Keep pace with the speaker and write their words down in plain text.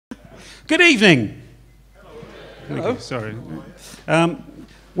Good evening. Hello. Sorry.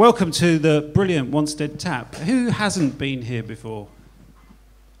 Welcome to the brilliant Wanstead Tap. Who hasn't been here before?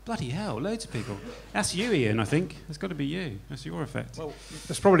 Bloody hell, loads of people. That's you, Ian, I think. It's got to be you. That's your effect. Well,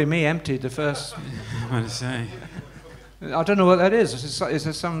 that's probably me emptied the first. I want to say. I don't know what that is. Is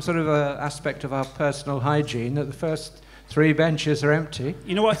there some sort of aspect of our personal hygiene that the first three benches are empty?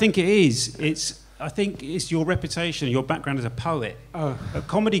 You know what I think it is? I think it's your reputation, your background as a poet. Oh. At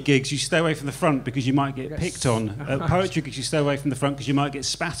comedy gigs, you stay away from the front because you might get picked on. At poetry gigs, you stay away from the front because you might get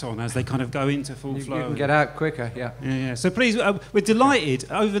spat on as they kind of go into full flow. You can get out quicker, yeah. Yeah. So please, we're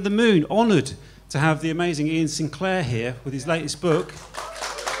delighted, over the moon, honoured to have the amazing Iain Sinclair here with his latest book,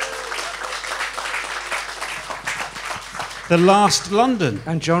 The Last London.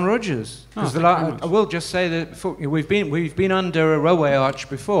 And John Rogers. I will just say that we've been under a railway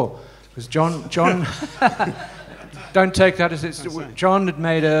arch before. Because John don't take that as it's... John had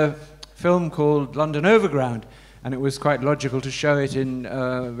made a film called London Overground, and it was quite logical to show it in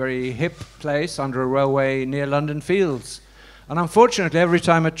a very hip place under a railway near London Fields. And unfortunately, every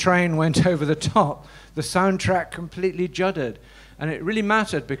time a train went over the top, the soundtrack completely juddered. And it really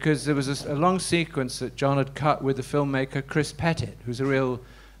mattered because there was a long sequence that John had cut with the filmmaker Chris Pettit, who's a real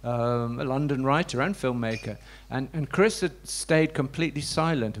a London writer and filmmaker. And Chris had stayed completely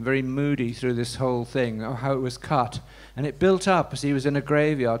silent and very moody through this whole thing, how it was cut. And it built up as he was in a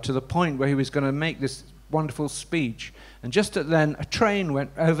graveyard to the point where he was going to make this wonderful speech. And just then, a train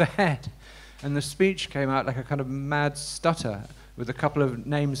went overhead. And the speech came out like a kind of mad stutter with a couple of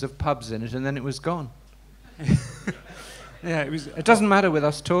names of pubs in it, and then it was gone. Yeah, it doesn't matter with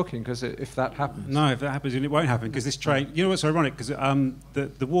us talking, because if that happens. No, if that happens, and it won't happen, because this train... You know what's ironic? Because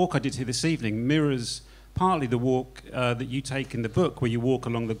the walk I did here this evening mirrors partly the walk that you take in the book, where you walk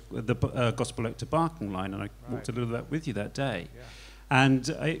along the Gospel Oak to Barking line, and I walked a little of that with you that day. Yeah. And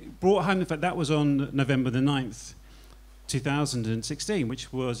it brought home, in fact, that was on November the 9th, 2016,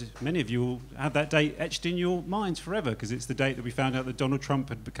 which was, many of you will have that date etched in your minds forever, because it's the date that we found out that Donald Trump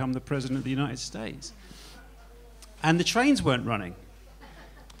had become the President of the United States. And the trains weren't running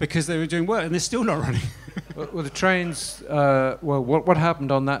because they were doing work, and they're still not running. Well, the trains, what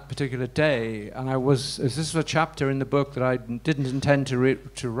happened on that particular day, and this is a chapter in the book that I didn't intend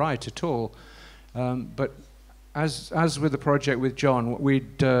to write at all, but as with the project with John,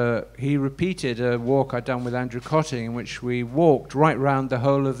 he repeated a walk I'd done with Andrew Cotting, in which we walked right round the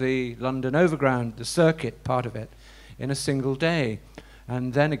whole of the London Overground, the circuit part of it, in a single day.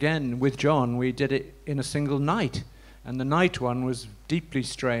 And then again, with John, we did it in a single night. And the night one was deeply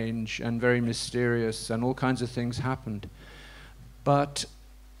strange and very mysterious, and all kinds of things happened. But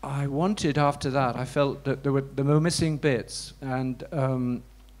I wanted, after that, I felt that there were missing bits. And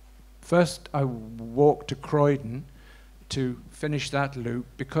first I walked to Croydon to finish that loop,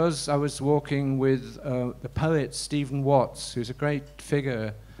 because I was walking with the poet Stephen Watts, who's a great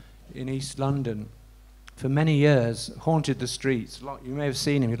figure in East London. For many years, haunted the streets. You may have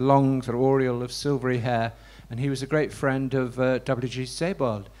seen him, he had a long sort of aureole of silvery hair, and he was a great friend of W.G.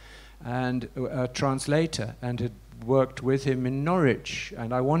 Sebald, and a translator, and had worked with him in Norwich.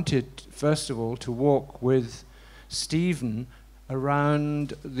 And I wanted, first of all, to walk with Stephen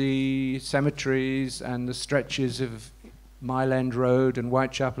around the cemeteries and the stretches of Mile End Road and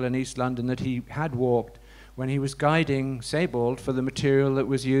Whitechapel and East London that he had walked when he was guiding Sebald for the material that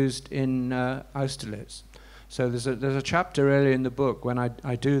was used in Austerlitz. So there's a chapter earlier in the book when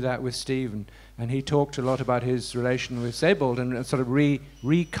I do that with Stephen, and he talked a lot about his relation with Sebald and sort of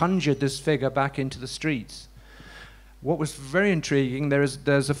reconjured this figure back into the streets. What was very intriguing,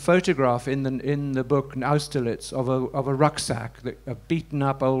 there's a photograph in the book in Austerlitz of a rucksack, a beaten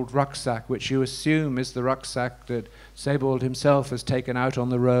up old rucksack, which you assume is the rucksack that Sebald himself has taken out on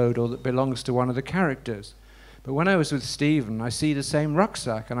the road, or that belongs to one of the characters. But when I was with Stephen, I see the same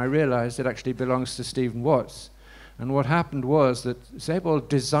rucksack, and I realized it actually belongs to Stephen Watts. And what happened was that Sebald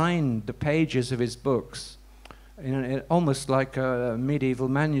designed the pages of his books in almost like a medieval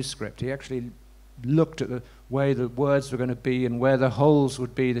manuscript. He actually looked at the way the words were going to be and where the holes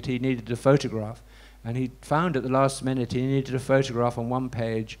would be that he needed to photograph. And he found at the last minute he needed a photograph on one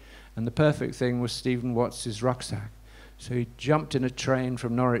page, and the perfect thing was Stephen Watts' rucksack. So he jumped in a train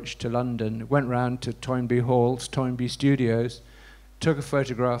from Norwich to London, went round to Toynbee Hall's, Toynbee Studios, took a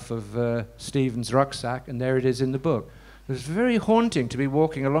photograph of Stephen's rucksack, and there it is in the book. It was very haunting to be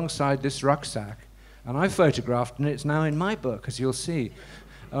walking alongside this rucksack, and I photographed, and it's now in my book, as you'll see.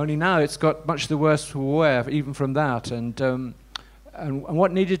 Only now it's got much the worse for wear, even from that. And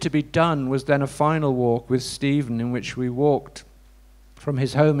what needed to be done was then a final walk with Stephen, in which we walked from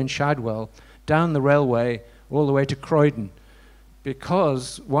his home in Shadwell down the railway all the way to Croydon,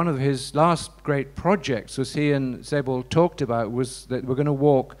 because one of his last great projects, as he and Sebald talked about, was that we're going to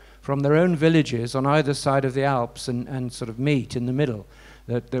walk from their own villages on either side of the Alps and sort of meet in the middle.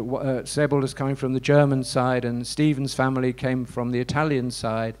 Sebald is coming from the German side, and Stephen's family came from the Italian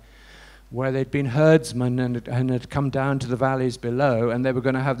side, where they'd been herdsmen and had come down to the valleys below, and they were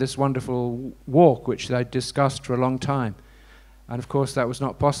going to have this wonderful walk, which they'd discussed for a long time. And of course that was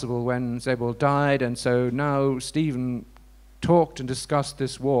not possible when Sebald died, and so now Stephen talked and discussed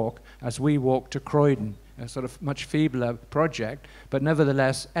this walk as we walked to Croydon, a sort of much feebler project, but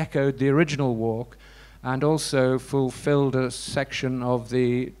nevertheless echoed the original walk and also fulfilled a section of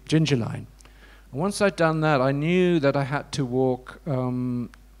the Ginger Line. And once I'd done that, I knew that I had to walk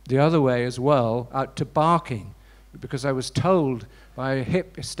the other way as well, out to Barking, because I was told by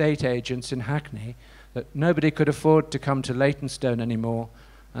hip estate agents in Hackney that nobody could afford to come to Leytonstone anymore,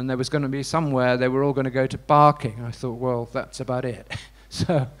 and there was going to be somewhere they were all going to go to Barking. I thought, well, that's about it.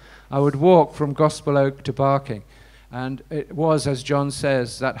 So I would walk from Gospel Oak to Barking. And it was, as John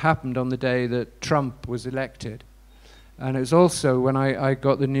says, that happened on the day that Trump was elected. And it was also when I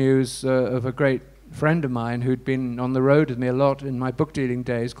got the news of a great friend of mine who'd been on the road with me a lot in my book dealing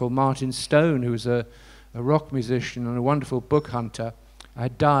days, called Martin Stone, who was a rock musician and a wonderful book hunter,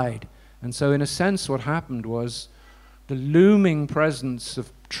 had died. And so in a sense what happened was the looming presence of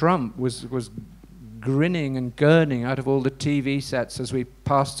Trump was grinning and gurning out of all the TV sets as we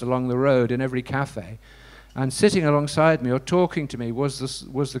passed along the road in every cafe. And sitting alongside me or talking to me was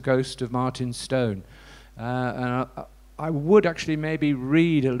the ghost of Martin Stone. And I would actually maybe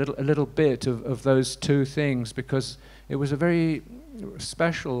read a little bit of those two things, because it was a very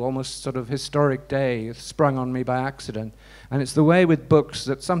special, almost sort of historic day sprung on me by accident. And it's the way with books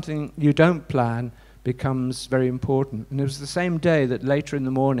that something you don't plan becomes very important. And it was the same day that later in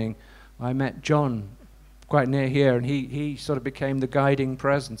the morning I met John quite near here, and he sort of became the guiding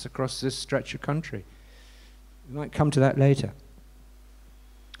presence across this stretch of country. We might come to that later.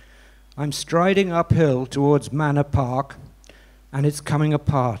 I'm striding uphill towards Manor Park, and it's coming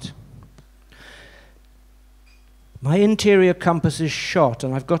apart. My interior compass is shot,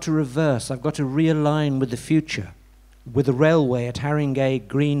 and I've got to reverse. I've got to realign with the future, with the railway at Haringey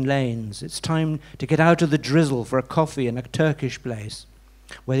Green Lanes. It's time to get out of the drizzle for a coffee in a Turkish place,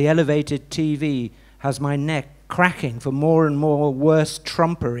 where the elevated TV has my neck cracking for more and more worse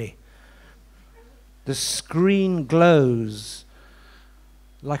trumpery. The screen glows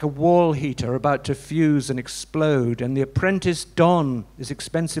like a wall heater about to fuse and explode, and the apprentice Don is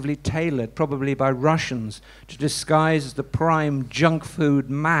expensively tailored, probably by Russians, to disguise the prime junk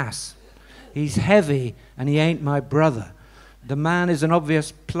food mass. He's heavy, and he ain't my brother. The man is an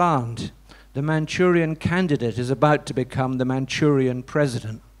obvious plant. The Manchurian candidate is about to become the Manchurian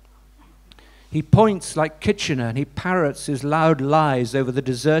president. He points like Kitchener, and he parrots his loud lies over the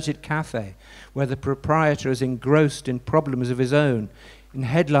deserted cafe, where the proprietor is engrossed in problems of his own, in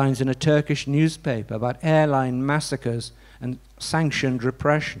headlines in a Turkish newspaper about airline massacres and sanctioned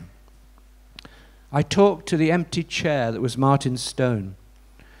repression. I talked to the empty chair that was Martin Stone.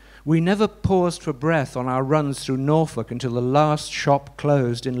 We never paused for breath on our runs through Norfolk until the last shop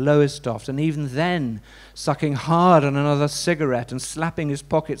closed in Lowestoft, and even then, sucking hard on another cigarette and slapping his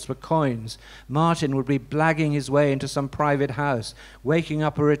pockets for coins, Martin would be blagging his way into some private house, waking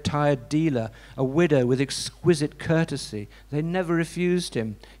up a retired dealer, a widow with exquisite courtesy. They never refused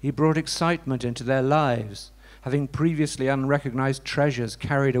him. He brought excitement into their lives. Having previously unrecognized treasures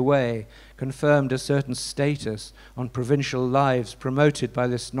carried away, confirmed a certain status on provincial lives promoted by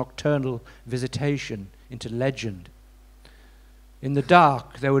this nocturnal visitation into legend. In the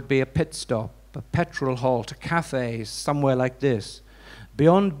dark, there would be a pit stop, a petrol halt, a cafe, somewhere like this.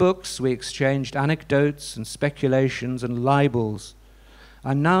 Beyond books, we exchanged anecdotes and speculations and libels.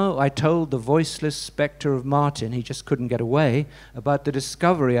 And now I told the voiceless spectre of Martin, he just couldn't get away, about the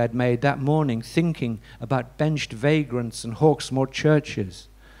discovery I'd made that morning thinking about benched vagrants and Hawksmoor churches.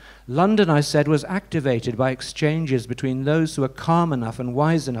 London, I said, was activated by exchanges between those who were calm enough and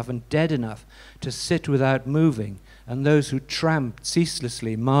wise enough and dead enough to sit without moving, and those who tramped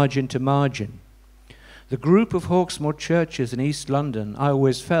ceaselessly margin to margin. The group of Hawksmoor churches in East London, I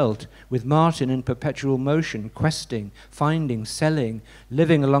always felt, with Martin in perpetual motion, questing, finding, selling,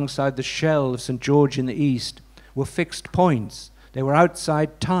 living alongside the shell of St. George in the East, were fixed points. They were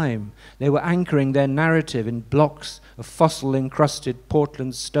outside time. They were anchoring their narrative in blocks of fossil-encrusted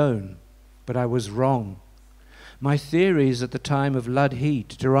Portland stone. But I was wrong. My theories at the time of Ludd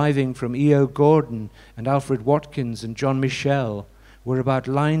Heat, deriving from E.O. Gordon and Alfred Watkins and John Michel, were about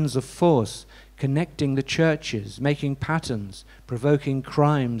lines of force connecting the churches, making patterns, provoking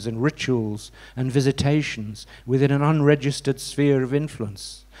crimes and rituals and visitations within an unregistered sphere of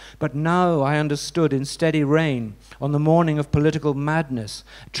influence. But now I understood in steady rain, on the morning of political madness,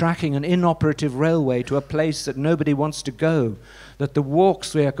 tracking an inoperative railway to a place that nobody wants to go, that the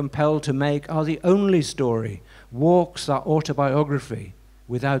walks we are compelled to make are the only story. Walks are autobiography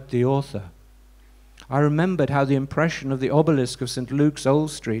without the author. I remembered how the impression of the obelisk of St. Luke's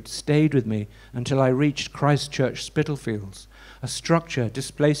Old Street stayed with me until I reached Christchurch Spitalfields, a structure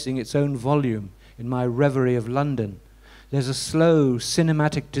displacing its own volume in my reverie of London. There's a slow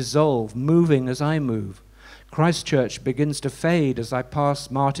cinematic dissolve, moving as I move. Christchurch begins to fade as I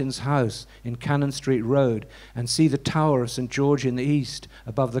pass Martin's house in Cannon Street Road and see the tower of St. George in the east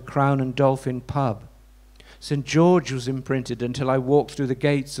above the Crown and Dolphin pub. St. George was imprinted until I walked through the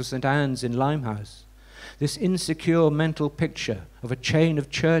gates of St. Anne's in Limehouse. This insecure mental picture of a chain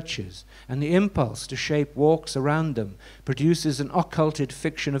of churches and the impulse to shape walks around them produces an occulted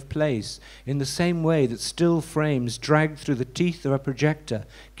fiction of place in the same way that still frames dragged through the teeth of a projector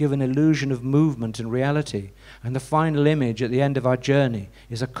give an illusion of movement and reality, and the final image at the end of our journey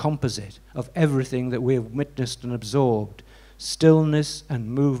is a composite of everything that we have witnessed and absorbed. Stillness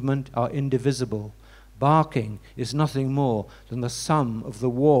and movement are indivisible. Barking is nothing more than the sum of the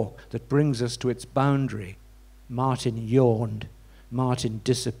walk that brings us to its boundary. Martin yawned. Martin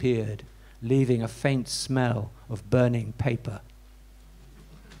disappeared, leaving a faint smell of burning paper.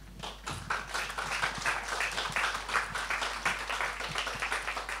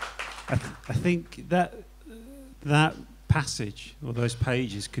 I think that passage or those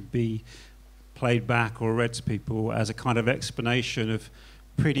pages could be played back or read to people as a kind of explanation of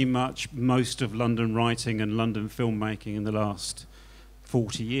pretty much most of London writing and London filmmaking in the last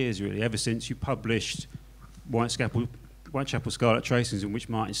 40 years, really, ever since you published Whitechapel Scarlett Tracings, in which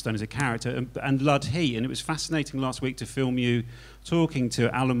Martin Stone is a character, and Lud Heat. And it was fascinating last week to film you talking to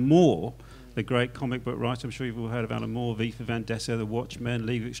Alan Moore, the great comic book writer. I'm sure you've all heard of Alan Moore, V for Vendetta, The Watchmen,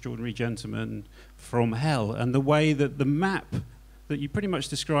 League of Extraordinary Gentlemen, From Hell, and the way that the map that you pretty much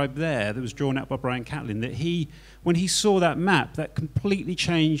described there, that was drawn out by Brian Catlin, that when he saw that map, that completely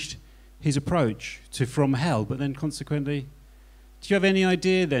changed his approach to From Hell. But then consequently, do you have any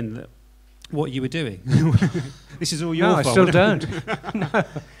idea then that what you were doing? This is all your fault. No, I still don't. No,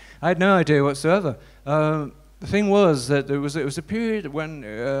 I had no idea whatsoever. The thing was that it was a period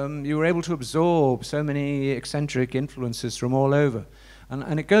when you were able to absorb so many eccentric influences from all over.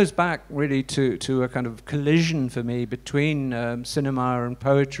 And it goes back really to a kind of collision for me between cinema and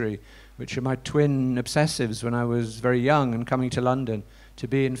poetry, which are my twin obsessives when I was very young and coming to London to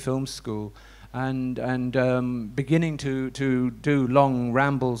be in film school, and beginning to do long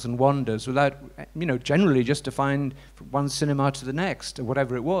rambles and wanders without, generally just to find one cinema to the next, or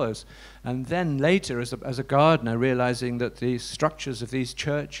whatever it was. And then later, as a gardener, realizing that the structures of these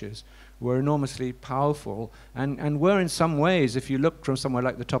churches were enormously powerful and were in some ways, if you look from somewhere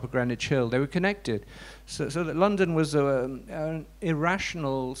like the top of Greenwich Hill, they were connected. So that London was an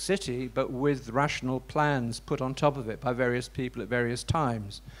irrational city, but with rational plans put on top of it by various people at various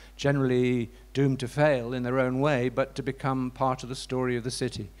times, generally doomed to fail in their own way, but to become part of the story of the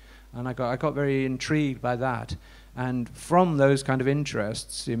city. And I got very intrigued by that. And from those kind of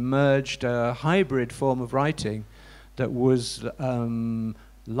interests emerged a hybrid form of writing that was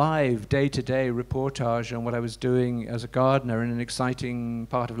live, day-to-day reportage on what I was doing as a gardener in an exciting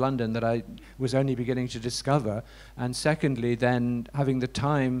part of London that I was only beginning to discover. And secondly, then having the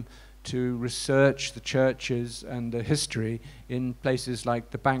time to research the churches and the history in places like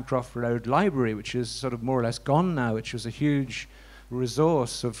the Bancroft Road Library, which is sort of more or less gone now, which was a huge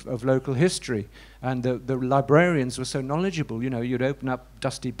resource of local history. And the librarians were so knowledgeable. You'd open up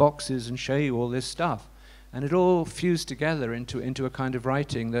dusty boxes and show you all this stuff. And it all fused together into a kind of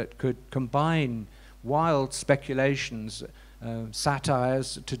writing that could combine wild speculations,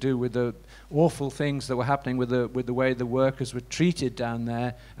 satires to do with the awful things that were happening with the way the workers were treated down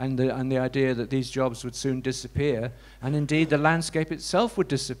there, and the idea that these jobs would soon disappear, and indeed the landscape itself would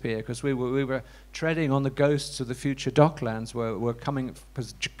disappear, because we were treading on the ghosts of the future docklands were coming,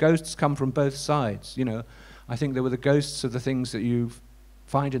 because ghosts come from both sides. I think there were the ghosts of the things that you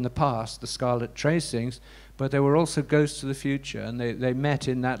find in the past, the Scarlett Tracings, but there were also ghosts of the future, and they met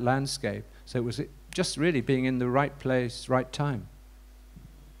in that landscape. So it was just really being in the right place, right time.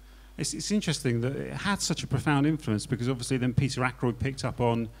 It's interesting that it had such a profound influence, because obviously then Peter Ackroyd picked up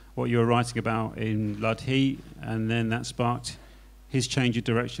on what you were writing about in Lud Heat, and then that sparked his change of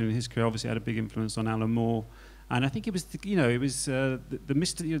direction in his career. Obviously had a big influence on Alan Moore. And I think it was, the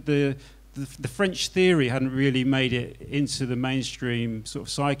mystery of the the French theory hadn't really made it into the mainstream sort of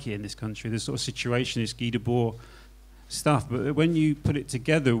psyche in this country. The sort of situationist Guy Debord stuff, but when you put it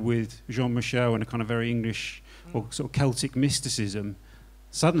together with Jean Michel and a kind of very English or sort of Celtic mysticism,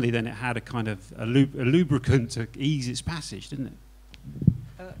 suddenly then it had a kind of a lubricant to ease its passage, didn't it?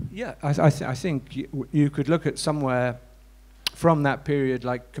 Yeah, I think you could look at somewhere from that period,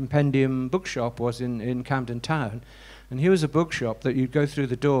 like Compendium Bookshop was in Camden Town, and here was a bookshop that you'd go through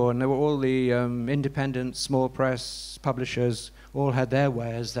the door and there were all the independent small press publishers all had their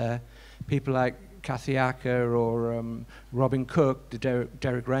wares there. People like Cathy Acker or Robin Cook,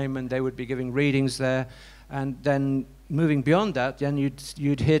 Derek Raymond, they would be giving readings there. And then moving beyond that, then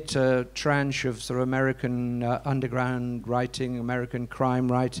you'd hit a tranche of sort of American underground writing, American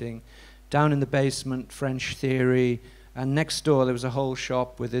crime writing. Down in the basement, French theory. And next door there was a whole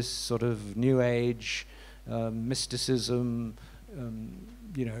shop with this sort of new age mysticism,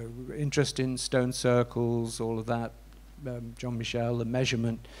 interest in stone circles, all of that. Jean Michel, the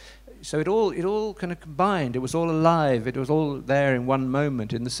measurement. So it all kind of combined. It was all alive. It was all there in one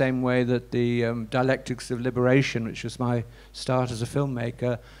moment, in the same way that the Dialectics of Liberation, which was my start as a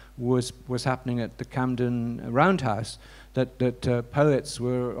filmmaker, was happening at the Camden Roundhouse. That poets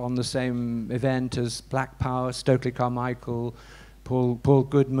were on the same event as Black Power, Stokely Carmichael, Paul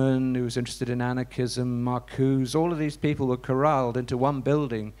Goodman, who was interested in anarchism, Marcuse. All of these people were corralled into one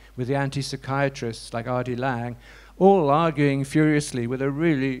building with the anti-psychiatrists like R.D. Laing, all arguing furiously with a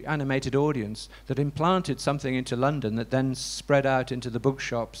really animated audience that implanted something into London that then spread out into the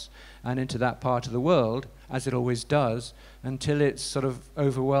bookshops and into that part of the world, as it always does, until it's sort of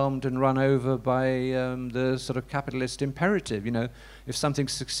overwhelmed and run over by the sort of capitalist imperative. You know, if something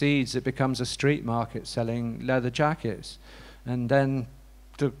succeeds, it becomes a street market selling leather jackets. And then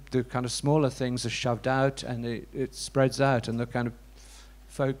the kind of smaller things are shoved out and it spreads out, and the kind of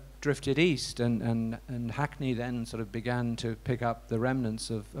folk drifted east, and Hackney then sort of began to pick up the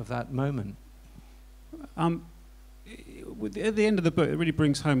remnants of that moment. At the end of the book, it really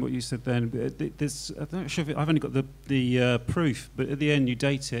brings home what you said then. I'm not sure if I've only got the proof, but at the end you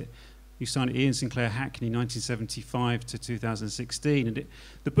date it. You signed it Iain Sinclair, Hackney, 1975 to 2016, and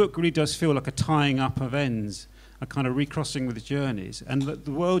the book really does feel like a tying up of ends, a kind of recrossing with the journeys, and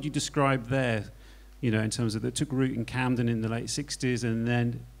the world you described there. You know, in terms of that took root in Camden in the late 60s, and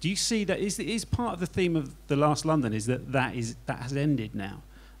then do you see that is part of the theme of The Last London is that has ended now,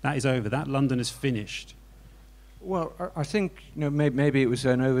 that is over, that London is finished? Well, I think maybe it was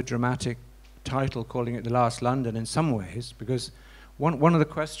an over-dramatic title calling it The Last London in some ways, because one of the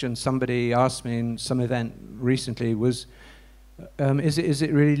questions somebody asked me in some event recently was, is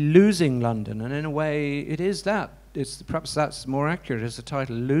it really losing London? And in a way, it is that. Perhaps that's more accurate as a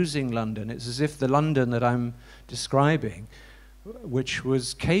title, Losing London. It's as if the London that I'm describing, which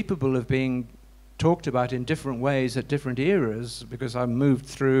was capable of being talked about in different ways at different eras, because I moved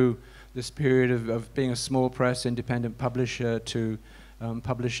through this period of being a small press independent publisher to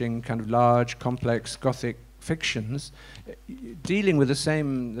publishing kind of large, complex Gothic fictions, dealing with the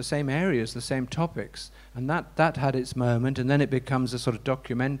same areas, the same topics. And that had its moment, and then it becomes a sort of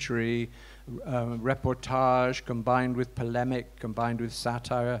documentary reportage combined with polemic, combined with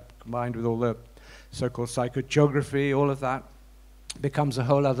satire, combined with all the so-called psychogeography. All of that becomes a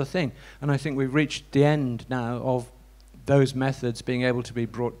whole other thing. And I think we've reached the end now of those methods being able to be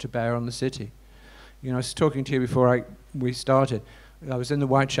brought to bear on the city. You know, I was talking to you before we started. I was in the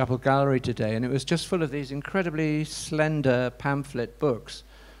Whitechapel Gallery today, and it was just full of these incredibly slender pamphlet books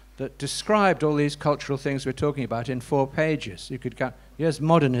that described all these cultural things we're talking about in 4 pages. You could go, here's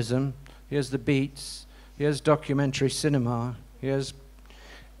modernism, here's the beats, here's documentary cinema,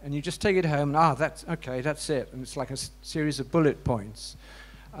 and you just take it home and, that's okay, that's it. And it's like a series of bullet points.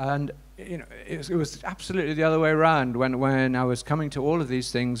 And it was absolutely the other way around when I was coming to all of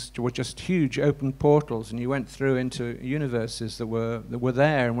these things were just huge open portals, and you went through into universes that were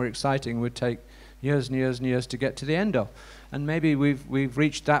there and were exciting, would take years and years and years to get to the end of. And maybe we've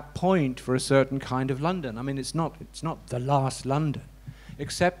reached that point for a certain kind of London. I mean, it's not the last London,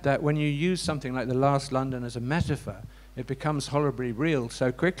 except that when you use something like the last London as a metaphor, it becomes horribly real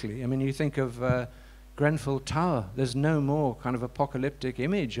so quickly. I mean, you think of Grenfell Tower. There's no more kind of apocalyptic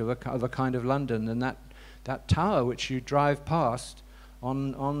image of a kind of London than that tower which you drive past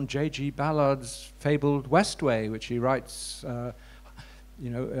on J.G. Ballard's fabled Westway, which he writes, a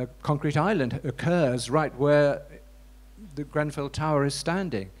concrete island occurs right where the Grenfell Tower is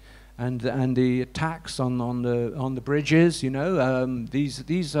standing. And the attacks on the bridges,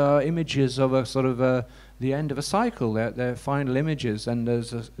 these are images of a sort of the end of a cycle. They're final images, and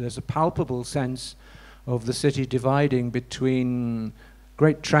there's a palpable sense of the city dividing between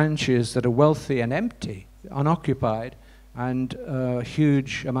great trenches that are wealthy and empty, unoccupied, and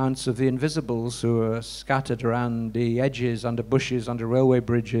huge amounts of the invisibles who are scattered around the edges, under bushes, under railway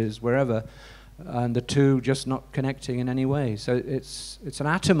bridges, wherever, and the two just not connecting in any way. So it's an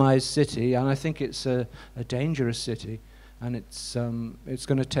atomized city, and I think it's a dangerous city, and it's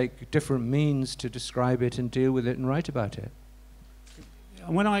going to take different means to describe it and deal with it and write about it.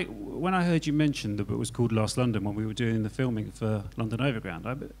 When I heard you mention the book was called Last London when we were doing the filming for London Overground,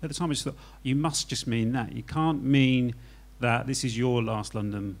 at the time I just thought, you must just mean that. You can't mean that this is your last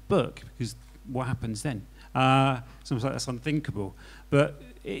London book, because what happens then? Sounds like that's unthinkable. But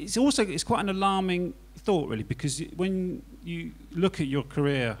it's quite an alarming thought, really, because when you look at your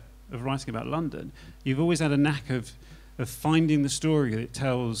career of writing about London, you've always had a knack of finding the story that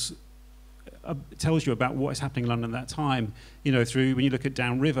tells you about what is happening in London at that time. You know, through when you look at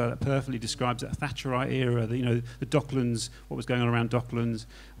Downriver, that perfectly describes that Thatcherite era. The Docklands, what was going on around Docklands,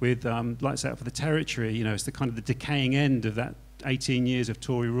 with Lights Out for the Territory. You know, it's the kind of the decaying end of that 18 years of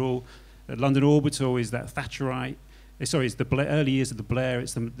Tory rule. London Orbital is that Thatcherite. It's the early years of the Blair.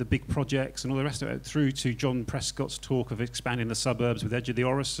 It's the big projects and all the rest of it, through to John Prescott's talk of expanding the suburbs with Edge of the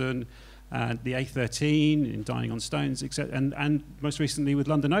Orison, and the A13 in Dining on Stones, etc. And most recently with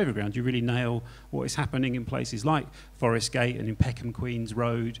London Overground, you really nail what is happening in places like Forest Gate and in Peckham Queen's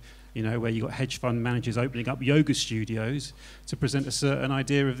Road, you know, where you've got hedge fund managers opening up yoga studios to present a certain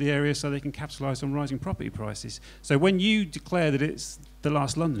idea of the area so they can capitalise on rising property prices. So when you declare that it's the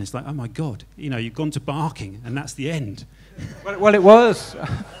last London, it's like, oh my God, you know, you've gone to Barking and that's the end. Well, it was.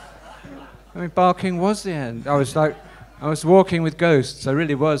 I mean, Barking was the end. I was walking with ghosts. I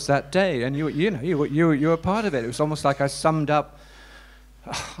really was that day, and you were part of it. It was almost like I summed up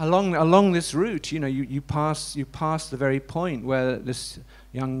along this route. You know, you pass the very point where this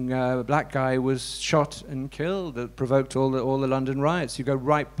young black guy was shot and killed that provoked all the London riots. You go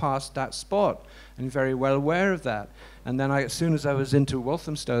right past that spot, and you're very well aware of that. And then as soon as I was into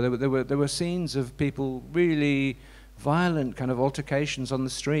Walthamstow, there were scenes of people really violent kind of altercations on the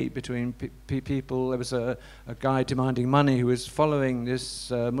street between people. There was a guy demanding money who was following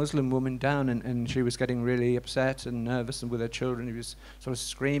this Muslim woman down, and she was getting really upset and nervous, and with her children he was sort of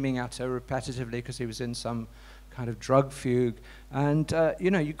screaming at her repetitively because he was in some kind of drug fugue. And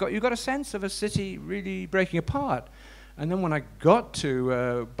you got a sense of a city really breaking apart. And then when I got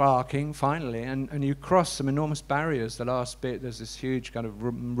to Barking finally, and you cross some enormous barriers, the last bit, there's this huge kind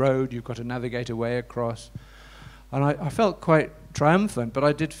of road you've got to navigate a way across. And I felt quite triumphant, but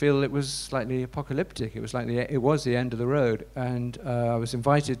I did feel it was slightly apocalyptic. It was like it was the end of the road. And I was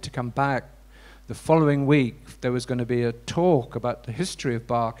invited to come back the following week. There was going to be a talk about the history of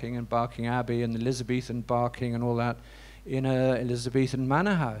Barking and Barking Abbey and the Elizabethan Barking and all that in a Elizabethan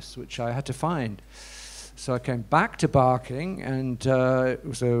manor house, which I had to find. So I came back to Barking, and it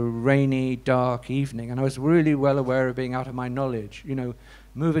was a rainy, dark evening, and I was really well aware of being out of my knowledge. You know,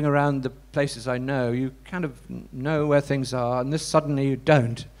 moving around the places I know, you kind of know where things are, and this suddenly you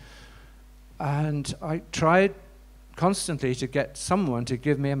don't. And I tried constantly to get someone to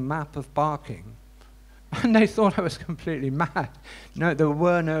give me a map of Barking, and they thought I was completely mad. No, there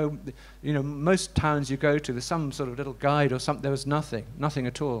were no, you know, most towns you go to, there's some sort of little guide or something. There was nothing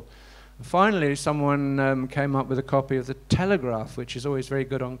at all. Finally, someone came up with a copy of the Telegraph, which is always very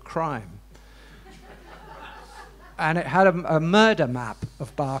good on crime. And it had a murder map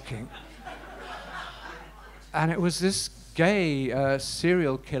of Barking. And it was this gay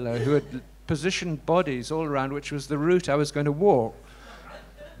serial killer who had positioned bodies all around, which was the route I was going to walk.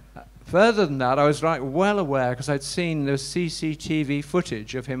 Further than that, I was well aware, because I'd seen the CCTV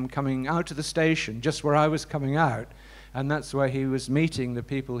footage of him coming out of the station just where I was coming out. And that's where he was meeting the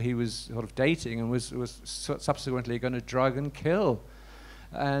people he was sort of dating and was subsequently going to drug and kill.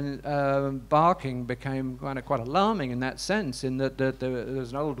 And Barking became quite alarming in that sense, in that there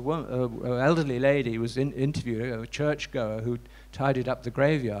was an old elderly lady who was interviewed, a churchgoer who tidied up the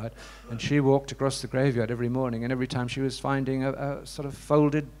graveyard, and she walked across the graveyard every morning, and every time she was finding a sort of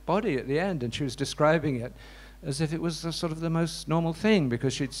folded body at the end, and she was describing it as if it was sort of the most normal thing,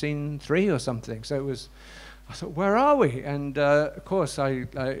 because she'd seen 3 or something. So it was, I thought, where are we? And of course,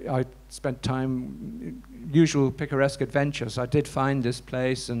 I spent time, usual picaresque adventures. I did find this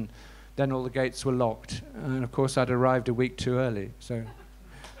place, and then all the gates were locked. And of course, I'd arrived a week too early. So,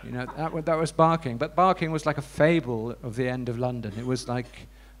 you know, that was Barking. But Barking was like a fable of the end of London. It was like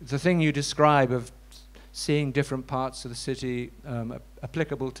the thing you describe of seeing different parts of the city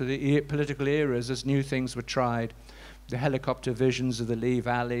applicable to the political eras as new things were tried. The helicopter visions of the Lee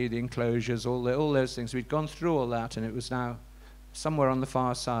Valley, the enclosures, all those things. We'd gone through all that, and it was now somewhere on the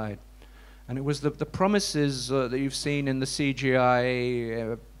far side. And it was the promises that you've seen in the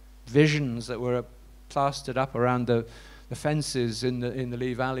CGI visions that were plastered up around the fences in the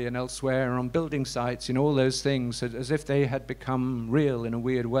Lee Valley and elsewhere, and on building sites, all those things, as if they had become real in a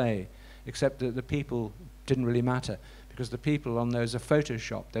weird way, except that the people didn't really matter, because the people on those are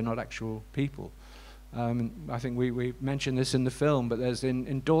photoshopped, they're not actual people. I think we mentioned this in the film, but there's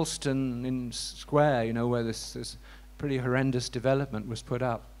in Dalston in Square, where this pretty horrendous development was put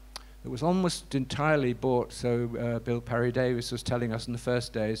up. It was almost entirely bought, so Bill Parry Davis was telling us in the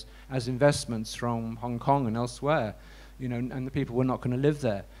first days, as investments from Hong Kong and elsewhere, and the people were not going to live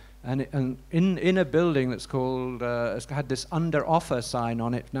there. And in a building that's called, it's had this under offer sign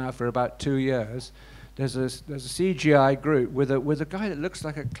on it now for about 2 years, there's a CGI group with a guy that looks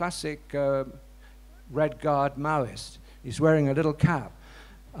like a classic Red Guard Maoist. He's wearing a little cap.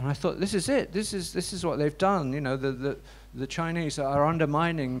 And I thought, this is it. This is what they've done. The Chinese are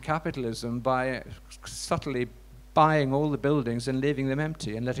undermining capitalism by subtly buying all the buildings and leaving them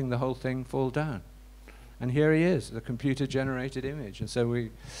empty and letting the whole thing fall down. And here he is, the computer-generated image. And so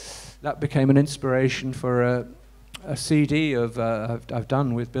that became an inspiration for a CD I've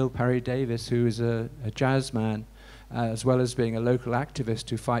done with Bill Parry Davis, who is a jazz man, as well as being a local activist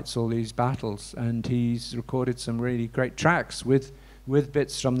who fights all these battles. And he's recorded some really great tracks with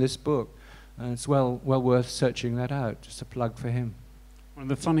bits from this book. And it's well worth searching that out. Just a plug for him. One of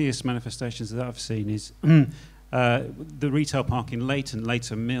the funniest manifestations that I've seen is the retail park in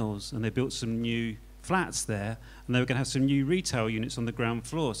Leighton Mills, and they built some new flats there, and they were going to have some new retail units on the ground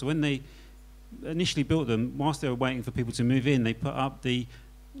floor. So when they initially built them, whilst they were waiting for people to move in, they put up the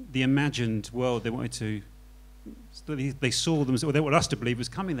imagined world they wanted to. They saw them, or they wanted us to believe was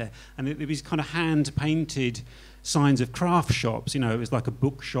coming there, and it was kind of hand-painted signs of craft shops. It was like a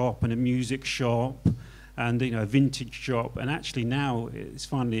bookshop and a music shop, and a vintage shop. And actually now it's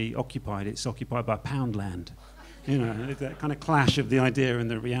finally occupied. It's occupied by Poundland. That kind of clash of the idea and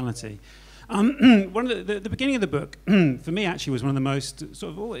the reality. One of the beginning of the book, for me, actually was one of the most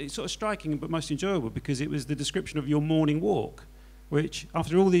sort of striking but most enjoyable, because it was the description of your morning walk, which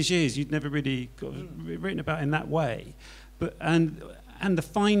after all these years you'd never really got written about in that way, and the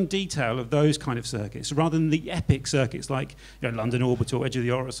fine detail of those kind of circuits, rather than the epic circuits like London Orbital, Edge of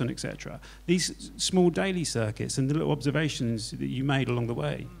the Orison, etc. These small daily circuits and the little observations that you made along the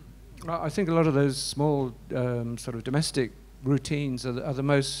way. I think a lot of those small sort of domestic routines are the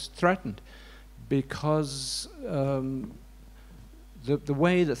most threatened, because the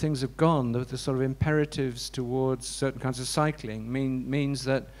way that things have gone, the sort of imperatives towards certain kinds of cycling means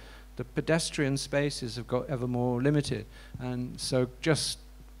that the pedestrian spaces have got ever more limited. And so just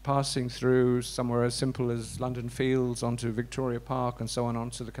passing through somewhere as simple as London Fields onto Victoria Park and so on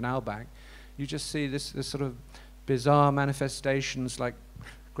onto the canal bank, you just see this sort of bizarre manifestations, like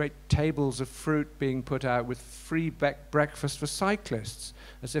great tables of fruit being put out with free breakfast for cyclists,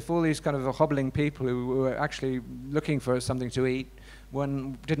 as if all these kind of hobbling people who were actually looking for something to eat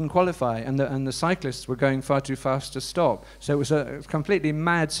didn't qualify, and the cyclists were going far too fast to stop. So it was a completely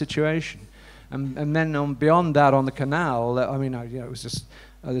mad situation. And then beyond that, on the canal, it was just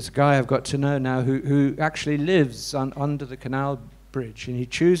this guy I've got to know now who actually lives under the canal bridge, and he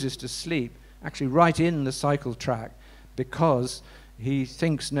chooses to sleep actually right in the cycle track, because he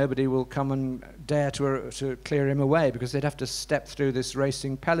thinks nobody will come and dare to clear him away, because they'd have to step through this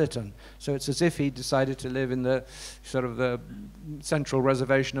racing peloton. So it's as if he decided to live in the sort of the central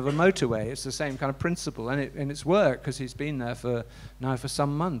reservation of a motorway. It's the same kind of principle, and it's worked, because he's been there for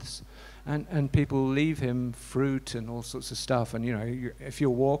some months. And people leave him fruit and all sorts of stuff. And if you're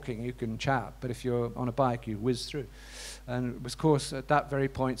walking, you can chat, but if you're on a bike, you whiz through. And of course, at that very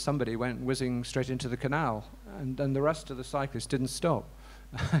point, somebody went whizzing straight into the canal, and the rest of the cyclists didn't stop.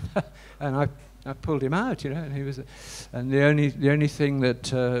 And I pulled him out, and he was. And the only thing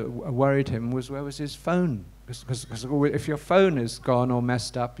that worried him was, where was his phone? Because if your phone is gone or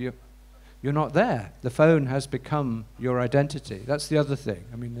messed up, you're not there. The phone has become your identity. That's the other thing.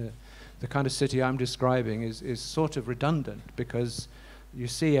 I mean, the kind of city I'm describing is sort of redundant, because you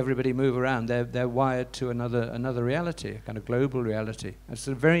see everybody move around. They're wired to another reality, a kind of global reality. It's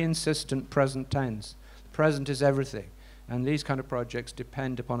a very insistent present tense. The present is everything, and these kind of projects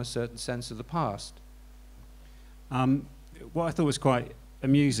depend upon a certain sense of the past. What I thought was quite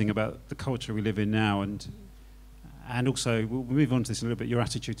amusing about the culture we live in now, and also we'll move on to this a little bit, your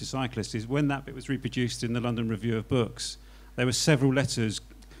attitude to cyclists, is when that bit was reproduced in the London Review of Books, there were several letters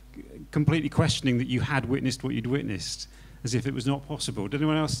completely questioning that you had witnessed what you'd witnessed. as if it was not possible. Did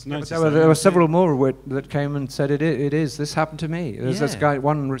anyone else notice that? There were several more that came and said, it is. This happened to me. There's this guy,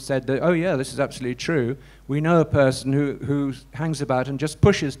 one said, that, oh yeah, this is absolutely true. We know a person who hangs about and just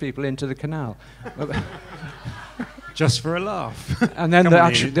pushes people into the canal. Just for a laugh. And then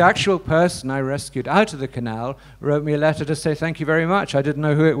the actual person I rescued out of the canal wrote me a letter to say thank you very much. I didn't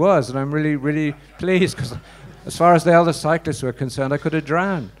know who it was, and I'm really, really pleased, because as far as the other cyclists were concerned, I could have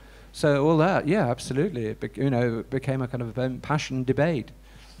drowned. So all that, yeah, absolutely. It became a kind of impassioned debate.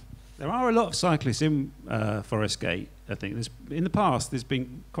 There are a lot of cyclists in Forest Gate, I think. In the past, there's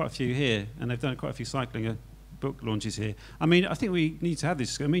been quite a few here, and they've done quite a few cycling book launches here. I mean, I think we need to have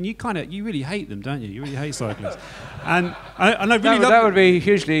this. I mean, you really hate them, don't you? You really hate cyclists. And I really love that would be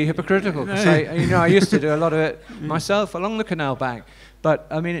hugely hypocritical. I used to do a lot of it myself along the canal bank. But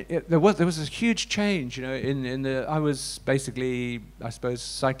I mean, there was a huge change. I was basically, I suppose,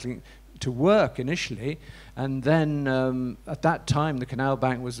 cycling to work initially, and then at that time the canal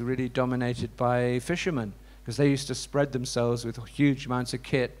bank was really dominated by fishermen, because they used to spread themselves with huge amounts of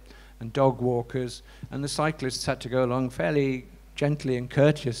kit and dog walkers, and the cyclists had to go along fairly gently and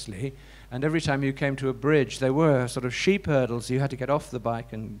courteously. And every time you came to a bridge, there were sort of sheep hurdles. You had to get off the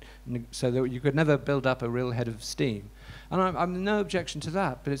bike, and so that you could never build up a real head of steam. And I'm no objection to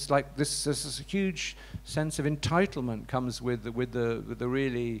that, but it's like this huge sense of entitlement comes with the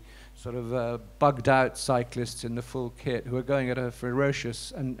really sort of bugged out cyclists in the full kit who are going at a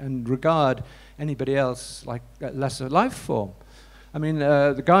ferocious and regard anybody else like a lesser life form. I mean,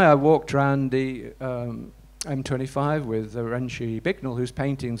 the guy I walked around the M25 with, Renshi Bicknell, whose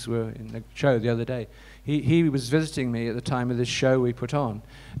paintings were in the show the other day, he was visiting me at the time of this show we put on,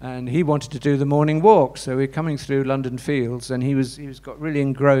 and he wanted to do the morning walk. So we're coming through London fields, and he got really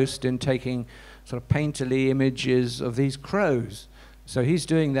engrossed in taking sort of painterly images of these crows. So he's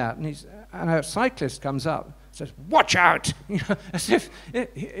doing that, and a cyclist comes up, says, "Watch out!" As if,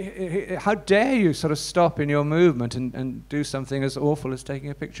 how dare you sort of stop in your movement and do something as awful as taking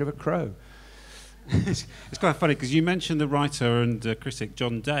a picture of a crow. It's quite funny, because you mentioned the writer and critic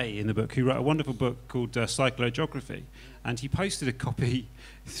John Day in the book, who wrote a wonderful book called Cyclogeography, and he posted a copy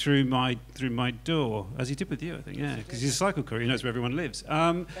through my door, as he did with you, I think, yeah, because he's a cycle courier, he knows where everyone lives.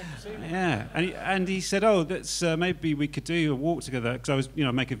 Yeah, and he said, oh, that's maybe we could do a walk together, because I was,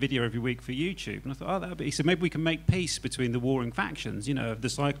 make a video every week for YouTube, and I thought, oh, that'd be. He said maybe we can make peace between the warring factions, of the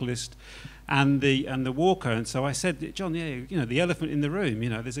cyclist and the walker. And so I said, John, yeah, the elephant in the room,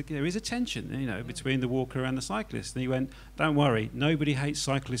 there is a tension, between the walker and the cyclist. And he went, don't worry, nobody hates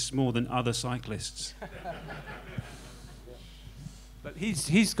cyclists more than other cyclists. But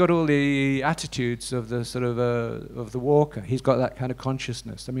he's got all the attitudes of the sort of the walker. He's got that kind of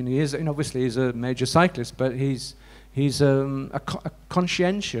consciousness. I mean, he is, obviously he's a major cyclist, but he's a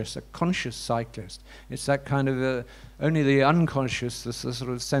conscious cyclist. It's that kind of only the unconscious, the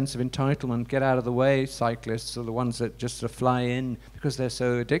sort of sense of entitlement, get out of the way cyclists are the ones that just sort of fly in because they're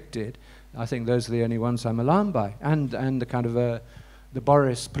so addicted. I think those are the only ones I'm alarmed by, and the kind of the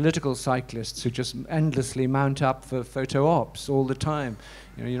Boris political cyclists who just endlessly mount up for photo ops all the time.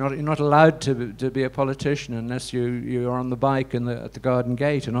 You're not allowed to be a politician unless you're on the bike at the garden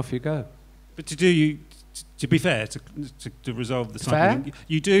gate, and off you go. But to be fair, to resolve the cycling, fair?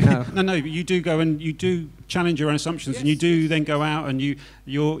 You do no. You do go and you do challenge your own assumptions, yes, and you do then go out and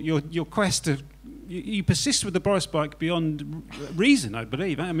your quest to. You persist with the Boris bike beyond reason, I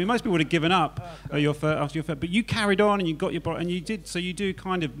believe. I mean, most people would have given up after your first, but you carried on and you got your bike, and you did. So you do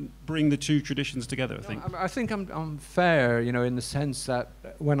kind of bring the two traditions together, I think. I think I'm fair, in the sense that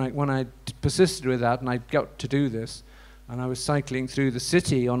when I persisted with that and I got to do this, and I was cycling through the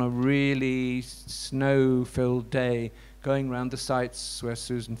city on a really snow-filled day, going around the sites where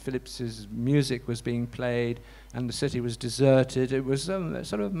Susan Phillips's music was being played, and the city was deserted. It was a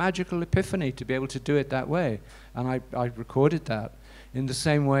sort of magical epiphany to be able to do it that way. And I recorded that in the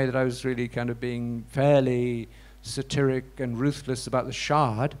same way that I was really kind of being fairly satiric and ruthless about the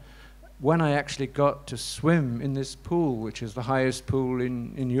Shard. When I actually got to swim in this pool, which is the highest pool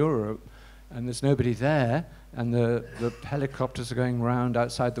in Europe, and there's nobody there, and the helicopters are going round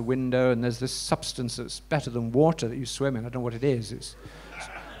outside the window, and there's this substance that's better than water that you swim in. I don't know what it is. It's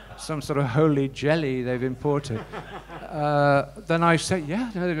some sort of holy jelly they've imported. Then I say,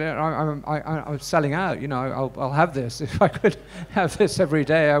 I'm selling out. I'll have this. If I could have this every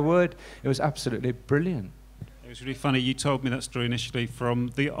day, I would. It was absolutely brilliant. It was really funny. You told me that story initially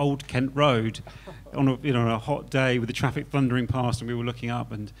from the Old Kent Road on a hot day with the traffic thundering past, and we were looking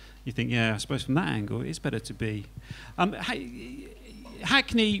up, and you think, I suppose from that angle, it's better to be.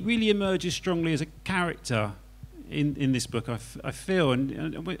 Hackney really emerges strongly as a character in this book, I feel.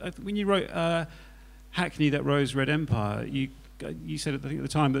 And when you wrote Hackney that rose Red Empire. You said at the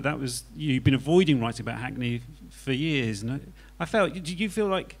time that was you've been avoiding writing about Hackney for years. And I felt. Did you feel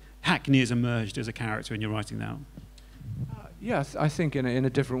like Hackney has emerged as a character in your writing now? Yeah, I think in a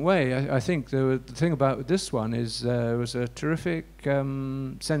different way. I think the thing about this one is there was a terrific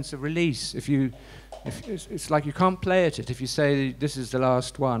sense of release. If it's like you can't play at it. If you say this is the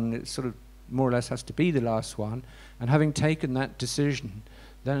last one, it sort of more or less has to be the last one. And having taken that decision,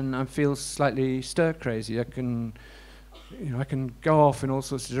 then I feel slightly stir crazy. I can go off in all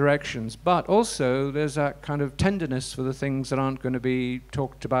sorts of directions, but also there's that kind of tenderness for the things that aren't going to be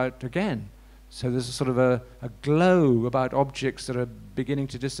talked about again. So there's a sort of a glow about objects that are beginning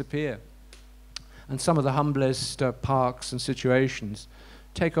to disappear. And some of the humblest parks and situations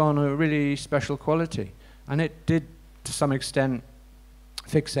take on a really special quality. And it did, to some extent,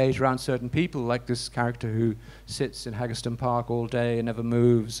 fixate around certain people, like this character who sits in Haggerston Park all day and never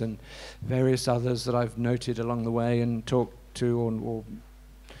moves, and various others that I've noted along the way and talked to or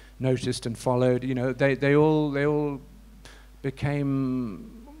noticed and followed. You know, they all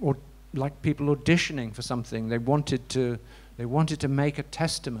became like people auditioning for something. They wanted to make a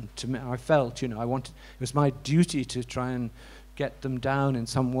testament to me. I felt, it was my duty to try and get them down in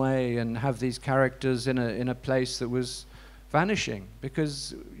some way and have these characters in a place that was vanishing.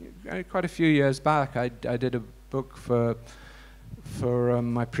 Because quite a few years back, I did a book for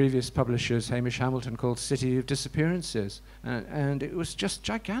my previous publishers, Hamish Hamilton, called City of Disappearances, and it was just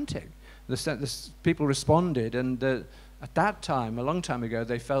gigantic. The people responded, and at that time, a long time ago,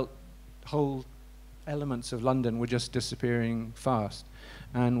 they felt whole elements of London were just disappearing fast.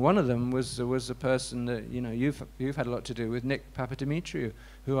 And one of them was a person that you've had a lot to do with, Nick Papadimitriou,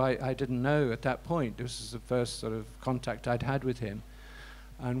 who I didn't know at that point. This was the first sort of contact I'd had with him.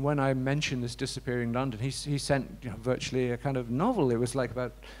 And when I mentioned this disappearing London, he sent virtually a kind of novel. It was like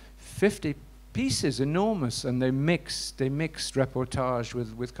about 50 pieces, enormous, and they mixed reportage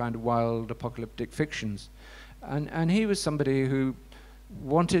with kind of wild apocalyptic fictions. And he was somebody who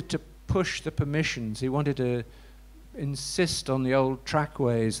wanted to push the permissions. He wanted to insist on the old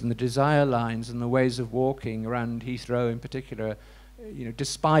trackways and the desire lines and the ways of walking around Heathrow in particular,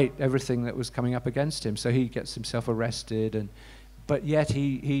 despite everything that was coming up against him. So he gets himself arrested, but yet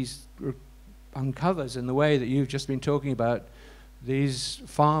he uncovers, in the way that you've just been talking about, these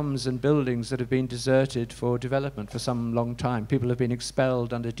farms and buildings that have been deserted for development for some long time. People have been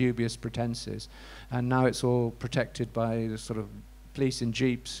expelled under dubious pretenses, and now it's all protected by the sort of police in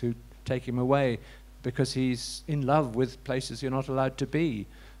jeeps who take him away because he's in love with places you're not allowed to be.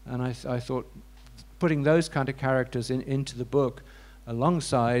 And I thought putting those kind of characters into the book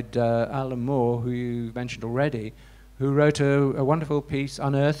alongside Alan Moore, who you mentioned already, who wrote a wonderful piece,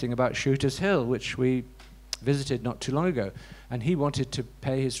 Unearthing, about Shooter's Hill, which we visited not too long ago. And he wanted to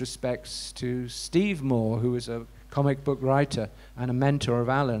pay his respects to Steve Moore, who was a comic book writer and a mentor of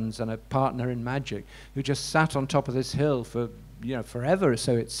Alan's and a partner in magic, who just sat on top of this hill for forever,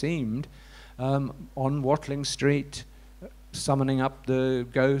 so it seemed, on Watling Street, summoning up the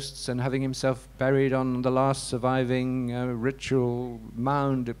ghosts and having himself buried on the last surviving ritual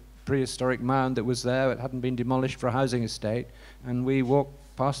mound, a prehistoric mound that was there. It hadn't been demolished for a housing estate, and we walked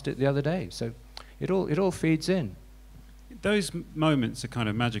past it the other day. So it all feeds in. Those moments are kind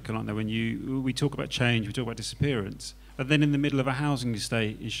of magical, aren't they? When we talk about change, we talk about disappearance, and then in the middle of a housing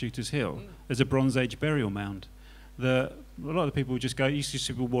estate is Shooter's Hill. There's a Bronze Age burial mound. A lot of people would just go. You used to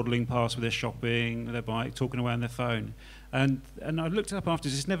see people waddling past with their shopping, their bike, talking away on their phone, and I looked it up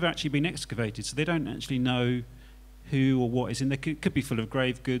afterwards. It's never actually been excavated, so they don't actually know who or what is in there. Could be full of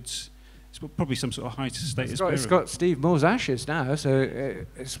grave goods. It's probably some sort of high status burial. It's got Steve Moore's ashes now, so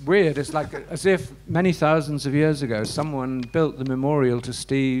it's weird. It's like as if many thousands of years ago someone built the memorial to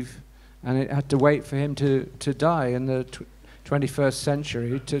Steve, and it had to wait for him to die in the 21st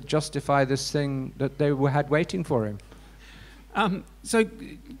century to justify this thing that they had waiting for him. So,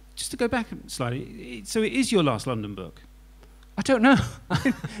 just to go back slightly, so it is your last London book? I don't know.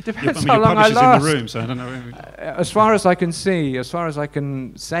 Depends how long I last. In the room, so I don't know. As far as I can see, as far as I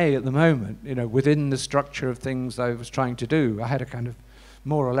can say at the moment, within the structure of things I was trying to do, I had a kind of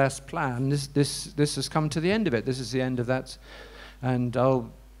more or less plan. This has come to the end of it. This is the end of that, and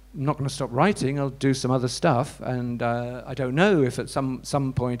I'm not going to stop writing. I'll do some other stuff, and I don't know if at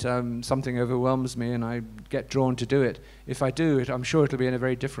some point something overwhelms me and I get drawn to do it. If I do it, I'm sure it'll be in a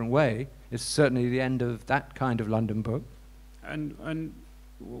very different way. It's certainly the end of that kind of London book. And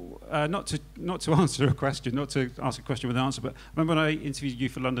not to answer a question, not to ask a question with an answer, but I remember when I interviewed you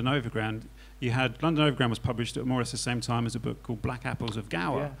for London Overground, London Overground was published at more or less the same time as a book called Black Apples of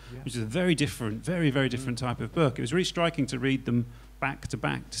Gower, which is a very different, very, very different type of book. It was really striking to read them back to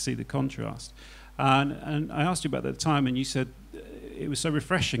back to see the contrast. And I asked you about that at the time, and you said it was so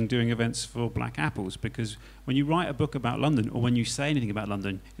refreshing doing events for Black Apples, because when you write a book about London, or when you say anything about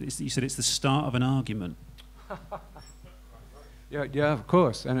London, you said it's the start of an argument. Yeah, of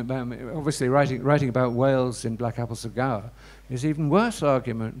course. And obviously writing about Wales in Black Apple Cigar is even worse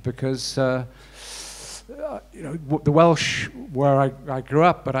argument, because the Welsh, where I grew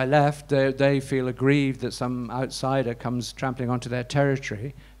up but I left, they feel aggrieved that some outsider comes trampling onto their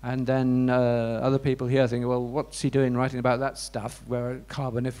territory, and then other people here think, well, what's he doing writing about that stuff, where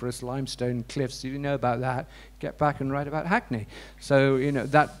carboniferous limestone cliffs, you know about that, get back and write about Hackney. So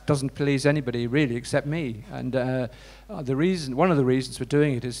that doesn't please anybody really except me. And one of the reasons for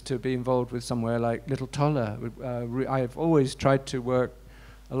doing it is to be involved with somewhere like Little Toller. I've always tried to work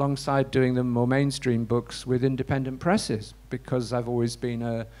alongside doing the more mainstream books with independent presses, because I've always been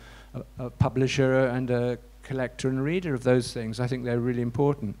a publisher and a collector and reader of those things. I think they're really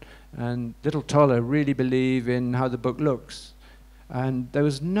important. And Little Toller really believe in how the book looks. And there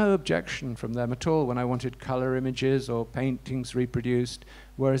was no objection from them at all when I wanted colour images or paintings reproduced.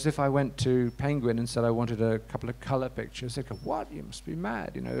 Whereas if I went to Penguin and said I wanted a couple of colour pictures, they'd go, what? You must be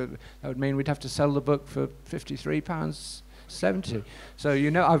mad. That would mean we'd have to sell the book for £53.70. So,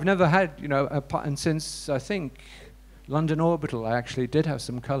 I've never had, and since I think London Orbital, I actually did have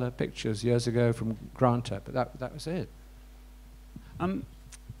some colour pictures years ago from Granta, but that was it. One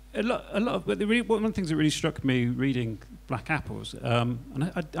of the things that really struck me reading Black Apples,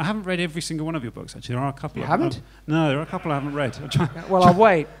 and I haven't read every single one of your books, actually. There are a couple. You haven't? No, there are a couple I haven't read. Well, I'll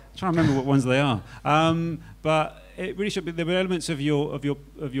wait. I'm trying to remember what ones they are. But it really should be. There were elements of your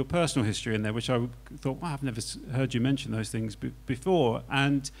personal history in there, which I thought, wow, I've never heard you mention those things before.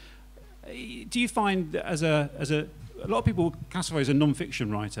 And do you find that as a lot of people classify you as a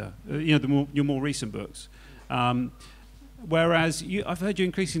non-fiction writer, your more recent books, whereas I've heard you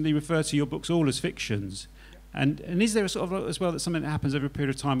increasingly refer to your books all as fictions. And is there a sort of as well that something that happens over a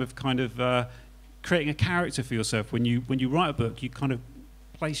period of time of kind of creating a character for yourself? When you write a book, you kind of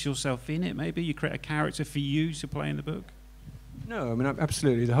place yourself in it. Maybe you create a character for you to play in the book. No, I mean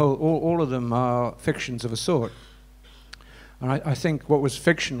absolutely. All of them are fictions of a sort. And I think what was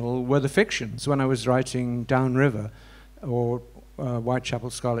fictional were the fictions. When I was writing Downriver or Whitechapel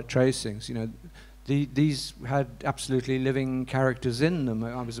Scarlett Tracings, these had absolutely living characters in them.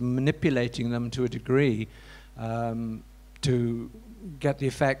 I was manipulating them to a degree to get the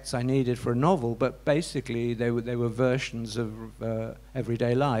effects I needed for a novel, but basically they were versions of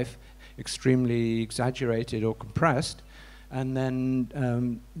everyday life, extremely exaggerated or compressed. And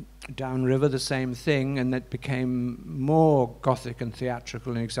then Downriver, the same thing, and that became more gothic and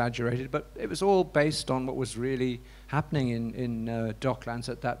theatrical and exaggerated, but it was all based on what was really happening in Docklands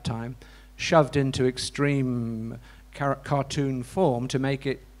at that time, shoved into extreme cartoon form to make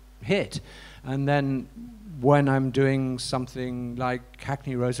it hit. And then when I'm doing something like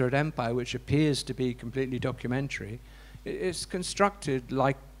Hackney Road Empire, which appears to be completely documentary, it's constructed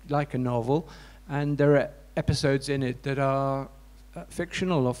like a novel, and there are episodes in it that are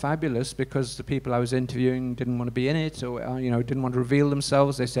fictional or fabulous because the people I was interviewing didn't want to be in it, or didn't want to reveal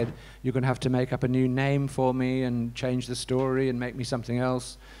themselves. They said, you're going to have to make up a new name for me and change the story and make me something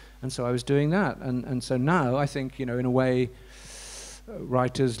else. And so I was doing that. And so now I think, in a way,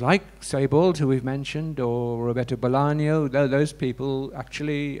 writers like Sebald, who we've mentioned, or Roberto Bolaño, those people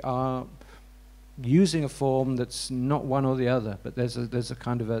actually are using a form that's not one or the other, but there's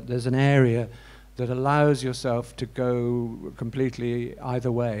an area that allows yourself to go completely either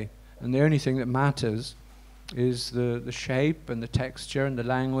way. And the only thing that matters is the shape and the texture and the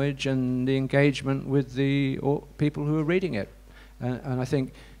language and the engagement with the people who are reading it. And I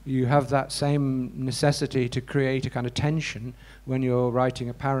think you have that same necessity to create a kind of tension when you're writing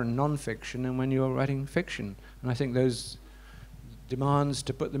apparent non-fiction and when you're writing fiction. And I think those demands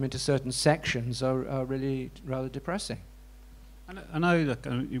to put them into certain sections are really rather depressing. I know,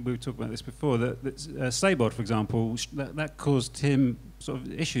 we were talking about this before, that Sebald, for example, that caused him sort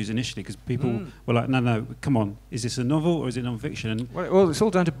of issues initially, because people were like, no, come on, is this a novel or is it non-fiction? Well, it's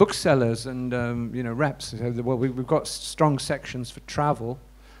all down to booksellers and reps. Well, we've got strong sections for travel,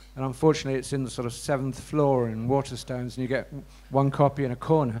 and unfortunately it's in the sort of 7th floor in Waterstones, and you get one copy in a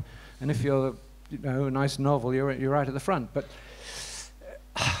corner, and if you're a nice novel, you're right at the front. But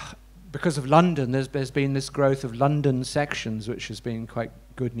because of London, there's been this growth of London sections, which has been quite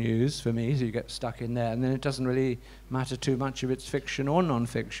good news for me, so you get stuck in there, and then it doesn't really matter too much if it's fiction or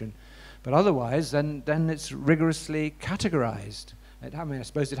non-fiction. But otherwise, then it's rigorously categorized. I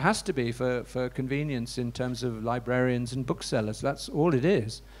suppose it has to be for convenience in terms of librarians and booksellers. That's all it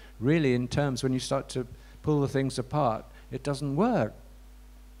is. Really, in terms, when you start to pull the things apart, it doesn't work.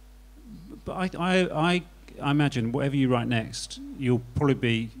 But I imagine whatever you write next, you'll probably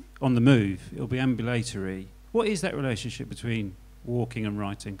be on the move. It'll be ambulatory. What is that relationship between walking and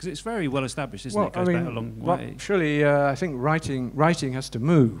writing? Because it's very well established, isn't it? It goes back a long way. Surely, I think writing has to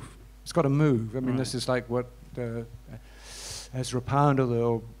move. It's got to move. I mean, this is like what Ezra Pound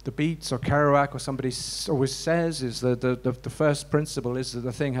or the Beats or Kerouac or somebody always says, is that the first principle is that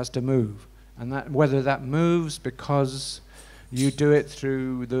the thing has to move. And that whether that moves because you do it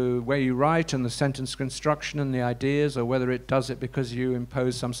through the way you write and the sentence construction and the ideas, or whether it does it because you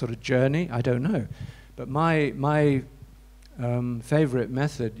impose some sort of journey, I don't know. But my favorite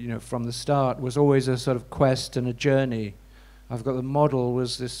method, from the start, was always a sort of quest and a journey. I've got the model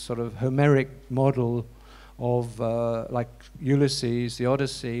was this sort of Homeric model of like Ulysses, the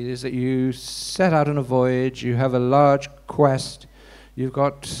Odyssey, is that you set out on a voyage, you have a large quest, you've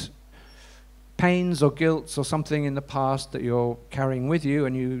got pains or guilts or something in the past that you're carrying with you,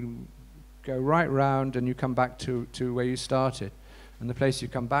 and you go right round and you come back to where you started. And the place you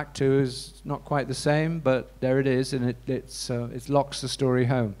come back to is not quite the same, but there it is, and it locks the story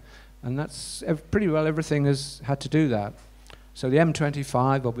home. And that's pretty well everything has had to do that. So the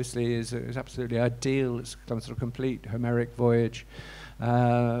M25 obviously is absolutely ideal. It's some sort of complete Homeric voyage.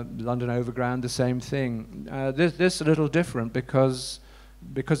 London Overground, the same thing. This a little different because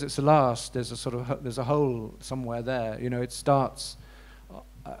it's the last. There's a hole somewhere there. It starts.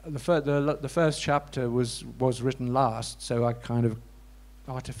 The first chapter was written last, so I kind of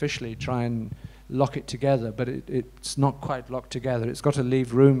artificially try and lock it together, but it's not quite locked together. It's got to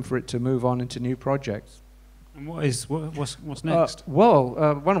leave room for it to move on into new projects. And what's next?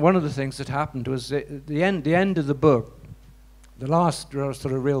 One of the things that happened was the end of the book. The last sort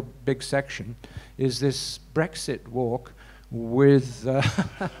of real big section is this Brexit walk with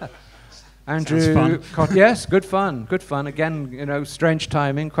Andrew. Yes, good fun. Again, strange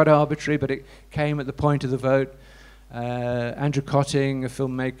timing, quite arbitrary, but it came at the point of the vote. Andrew Cotting, a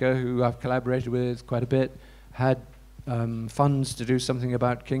filmmaker who I've collaborated with quite a bit, had funds to do something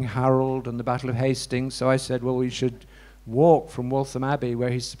about King Harold and the Battle of Hastings, so I said, well, we should walk from Waltham Abbey, where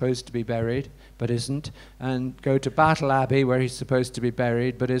he's supposed to be buried, but isn't, and go to Battle Abbey, where he's supposed to be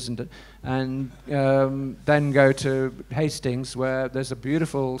buried, but isn't, and then go to Hastings, where there's a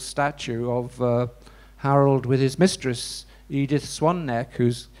beautiful statue of Harold with his mistress, Edith Swanneck,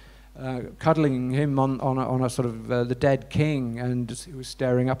 who's cuddling him on a sort of the dead king, and he was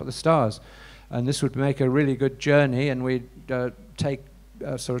staring up at the stars. And this would make a really good journey, and we'd take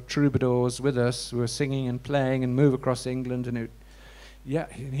sort of troubadours with us who were singing and playing and move across England, and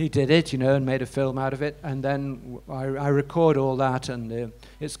he did it, and made a film out of it. And then I record all that, and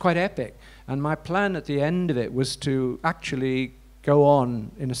it's quite epic. And my plan at the end of it was to actually go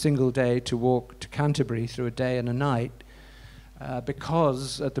on in a single day to walk to Canterbury through a day and a night,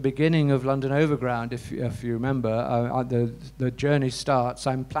 because at the beginning of London Overground, if you remember, the journey starts.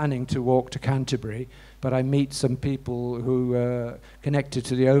 I'm planning to walk to Canterbury, but I meet some people who are connected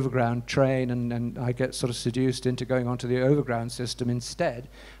to the Overground train, and I get sort of seduced into going onto the Overground system instead,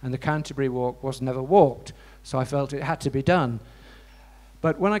 and the Canterbury walk was never walked, so I felt it had to be done.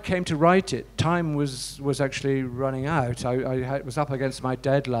 But when I came to write it, time was actually running out. I was up against my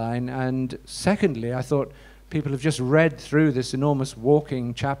deadline, and secondly, I thought, people have just read through this enormous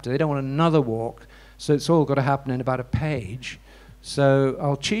walking chapter. They don't want another walk, so it's all got to happen in about a page. So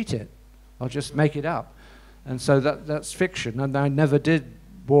I'll cheat it. I'll just make it up. And so that's fiction, and I never did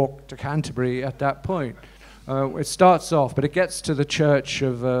walk to Canterbury at that point. It starts off, but it gets to the church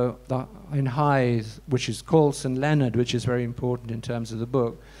of in Hythe, which is called St. Leonard, which is very important in terms of the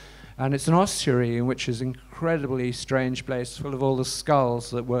book. And it's an ossuary, which is an incredibly strange place, full of all the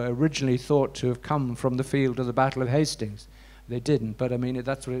skulls that were originally thought to have come from the field of the Battle of Hastings. They didn't, but I mean,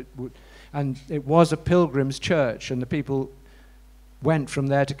 that's what it would. And it was a pilgrim's church, and the people went from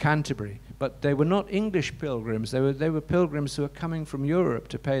there to Canterbury. But they were not English pilgrims. They were pilgrims who were coming from Europe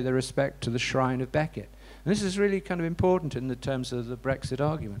to pay their respect to the shrine of Becket. And this is really kind of important in the terms of the Brexit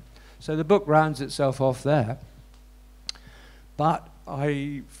argument. So the book rounds itself off there. But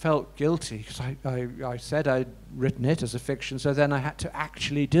I felt guilty because I said I'd written it as a fiction, so then I had to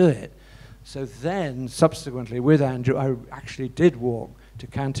actually do it. So then, subsequently, with Andrew, I actually did walk to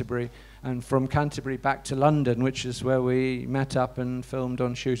Canterbury, and from Canterbury back to London, which is where we met up and filmed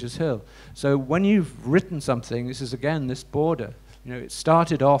on Shooters Hill. So when you've written something, this is again this border. It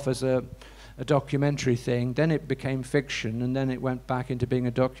started off as a documentary thing, then it became fiction, and then it went back into being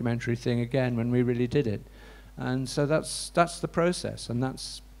a documentary thing again when we really did it. And so that's the process, and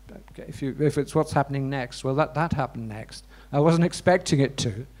that's if it's what's happening next. Well, that happened next. I wasn't expecting it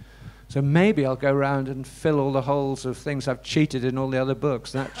to, so maybe I'll go around and fill all the holes of things I've cheated in all the other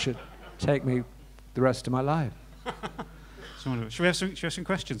books. That should take me the rest of my life. Should we have some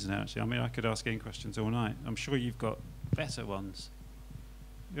questions now, actually? I mean, I could ask Ian questions all night. I'm sure you've got better ones.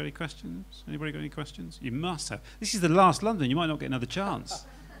 You got any questions? Anybody got any questions? You must have. This is the last London. You might not get another chance.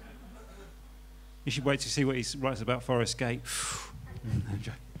 You should wait to see what he writes about Forest Gate.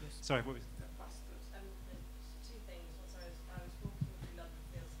 Sorry, what was two things. I was walking through London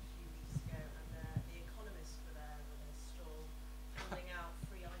Fields a few weeks ago, and the economists were there with a stall handing out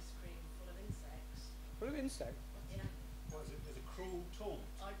free ice cream full of insects. Full of insects? Yeah. What is it? There's a cruel taunt.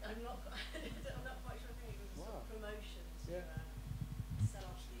 I'm not quite sure. I think it was a sort of promotion to sell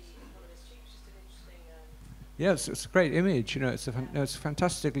off the economist cheap. It's just an interesting. Yes, it's a great image. You know, it's a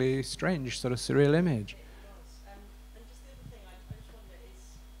fantastically strange sort of surreal image. And just the other thing, I just wonder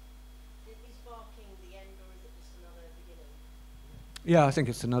is barking the end, or is it just another beginning? Yeah, I think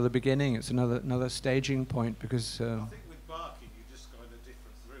it's another beginning. It's another staging point because. I think with barking, you just go in a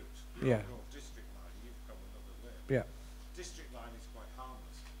different route. Yeah. Your district line, you've come another way. Yeah. District line is quite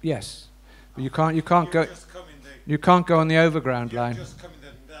harmless. Yes, but you can't go. Just come in the, You can't go on the overground line. just come in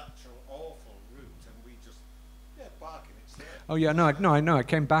the natural, awful route, and we just barking. It's there. Oh yeah, no, I know. I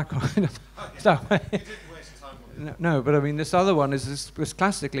came back on You that way. didn't waste time on it. No, but I mean, this other one is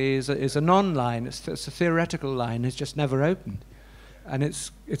classically is a non-line. It's a theoretical line. It's just never opened, and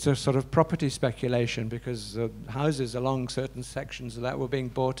it's a sort of property speculation because houses along certain sections of that were being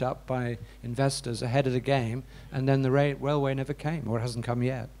bought up by investors ahead of the game, and then the railway never came, or it hasn't come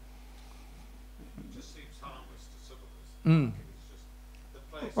yet. It just seems harmless to some of us. Mm. It's just the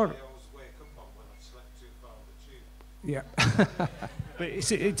place Or- I always wake up on when I've slept too far on the tube. Yeah. But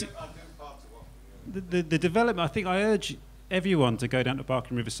it's, I do part of what the development, I think I urge everyone to go down to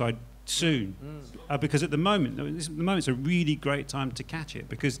Barking Riverside soon, because at the moment it's a really great time to catch it,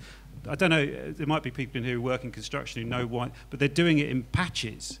 because I don't know, there might be people in here who work in construction who know why, but they're doing it in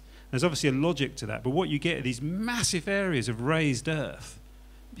patches. There's obviously a logic to that, but what you get are these massive areas of raised earth,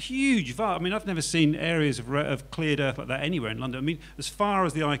 huge, I mean, I've never seen areas of cleared earth like that anywhere in London. I mean, as far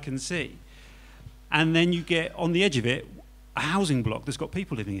as the eye can see. And then you get on the edge of it a housing block that's got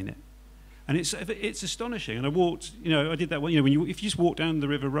people living in it. And it's astonishing. And I did that, if you just walk down the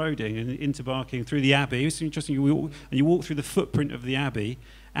River Roding and into Barking through the Abbey, it's interesting, you walk through the footprint of the Abbey,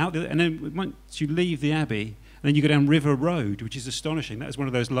 and then once you leave the Abbey, and then you go down River Road, which is astonishing. That is one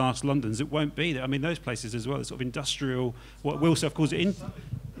of those last Londons that won't be there. I mean, those places as well, the sort of industrial, what Will Self calls it.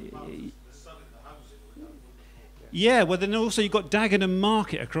 Yeah, well, then also you've got Dagenham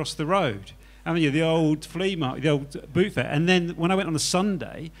Market across the road. I mean, the old flea market, the old boot fair. And then when I went on a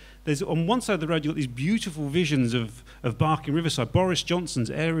Sunday, there's on one side of the road, you've got these beautiful visions of Barking Riverside, Boris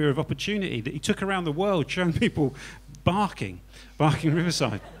Johnson's area of opportunity that he took around the world, showing people Barking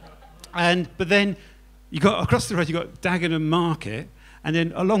Riverside. But then you got across the road, you got Dagenham Market, and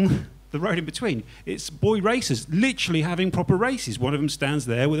then along the road in between, it's boy racers, literally having proper races. One of them stands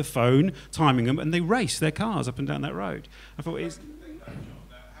there with a phone, timing them, and they race their cars up and down that road. I thought it's... haven't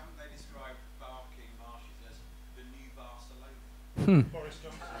they described Barking Marshes as the new Barcelona? Boris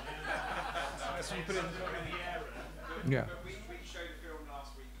Johnson. That's what you put in the air. Yeah. But we showed a film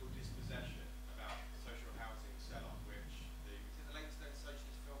last week called Dispossession about social housing sell-off, which the Leytonstone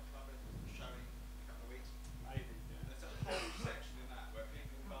Socialist Film Club is showing in a couple of weeks. There's a whole section in that where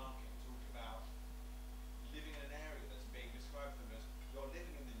people in Barking talk about living in an area that's being described to them as you're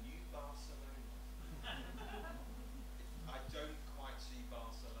living in the new Barcelona. I don't quite see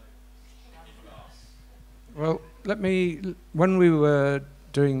Barcelona. Well, when we were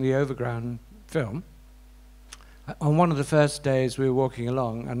doing the Overground film, on one of the first days we were walking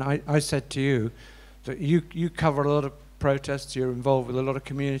along, and I said to you that you cover a lot of protests, you're involved with a lot of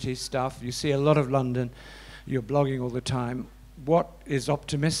community stuff, you see a lot of London, you're blogging all the time. What is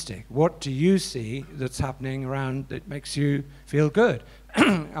optimistic? What do you see that's happening around that makes you feel good?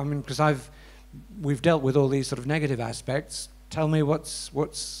 I mean, because we've dealt with all these sort of negative aspects. Tell me what's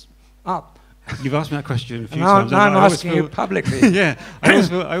up. You've asked me that question a few Now times. I'm asking you publicly. Yeah, I always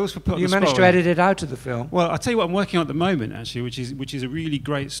feel put on You the spot managed to when- edit it out of the film. Well, I'll tell you what I'm working on at the moment, actually, which is a really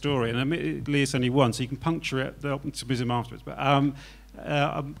great story. And admittedly, it's only one, so you can puncture it, the optimism afterwards. But I'm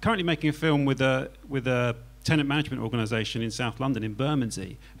currently making a film with a tenant management organisation in South London, in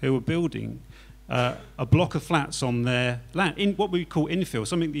Bermondsey, who are building a block of flats on their land, in what we call infill,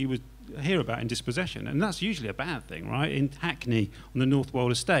 something that you would hear about in dispossession, and that's usually a bad thing, right? In Hackney, on the North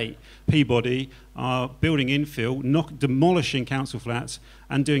Wold estate, Peabody are building infill, demolishing council flats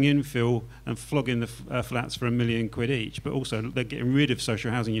and doing infill and flogging the flats for £1 million each, but also they're getting rid of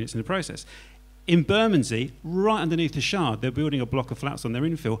social housing units in the process. In Bermondsey, right underneath the Shard, they're building a block of flats on their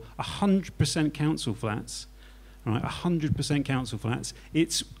infill, 100% council flats, right? 100% council flats.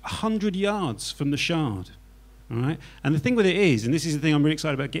 It's 100 yards from the Shard, all right? And the thing with it is, and this is the thing I'm really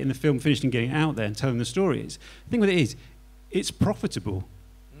excited about getting the film finished and getting it out there and telling the story is, the thing with it is, it's profitable.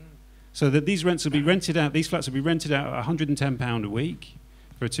 So that these rents will be rented out, these flats will be rented out at £110 a week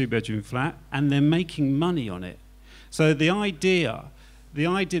for a 2-bedroom flat, and they're making money on it. So the lie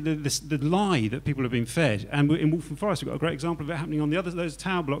that people have been fed, and in Waltham Forest we've got a great example of it happening on those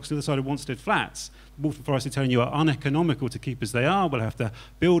tower blocks on the other side of Wanstead Flats. Waltham Forest are telling you are uneconomical to keep as they are. We'll have to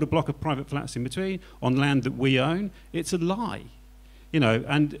build a block of private flats in between on land that we own. It's a lie. You know,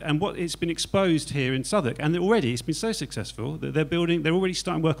 and what it's been exposed here in Southwark, and already it's been so successful that they're already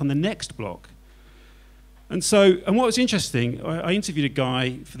starting work on the next block. And what was interesting, I interviewed a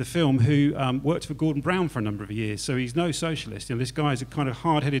guy for the film who worked for Gordon Brown for a number of years, so he's no socialist. You know, this guy's a kind of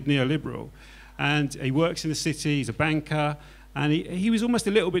hard-headed neoliberal, and he works in the city, he's a banker, and he was almost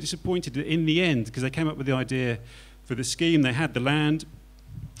a little bit disappointed in the end, because they came up with the idea for the scheme, they had the land,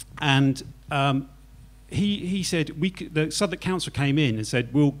 and he said, the Southwark Council came in and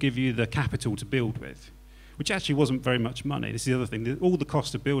said, we'll give you the capital to build with, which actually wasn't very much money. This is the other thing. All the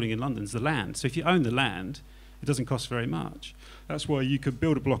cost of building in London is the land. So if you own the land, it doesn't cost very much. That's why you could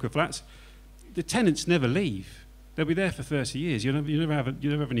build a block of flats. The tenants never leave. They'll be there for 30 years. You never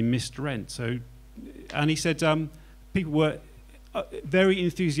have any missed rent. So, and he said people were very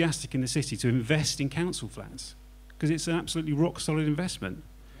enthusiastic in the city to invest in council flats because it's an absolutely rock-solid investment.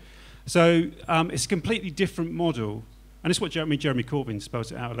 So it's a completely different model, and it's what Jeremy Corbyn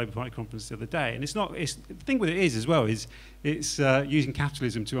spelled it out at Labour Party conference the other day. And the thing with it is as well is it's using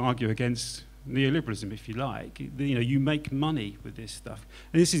capitalism to argue against neoliberalism, if you like. You know, you make money with this stuff.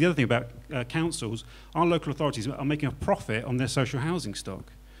 And this is the other thing about councils. Our local authorities are making a profit on their social housing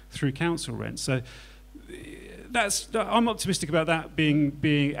stock through council rent. So I'm optimistic about that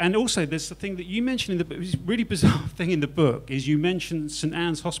being. And also, there's the thing that you mentioned in the book. This really bizarre thing in the book is you mentioned St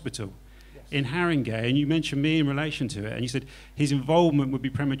Anne's Hospital in Haringey, and you mentioned me in relation to it, and you said his involvement would be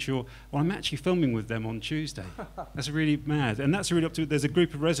premature. Well, I'm actually filming with them on Tuesday. That's really mad, and that's really up to. There's a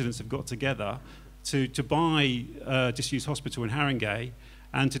group of residents have got together to buy a disused hospital in Haringey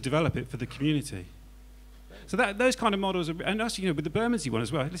and to develop it for the community. So those kind of models, and also, you know, with the Bermondsey one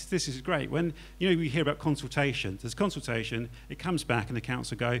as well, this is great. When, you know, we hear about consultation, there's consultation, it comes back and the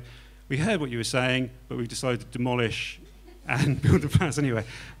council go, we heard what you were saying, but we've decided to demolish and build the flats anyway.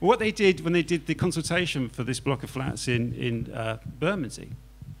 Well, what they did when they did the consultation for this block of flats in Bermondsey,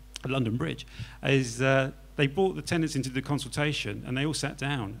 at London Bridge, is they brought the tenants into the consultation and they all sat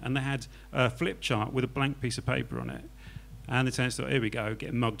down and they had a flip chart with a blank piece of paper on it. And the tenants thought, here we go,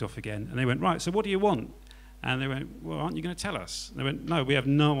 getting mugged off again. And they went, right, so what do you want? And they went, well, aren't you going to tell us? And they went, no, we have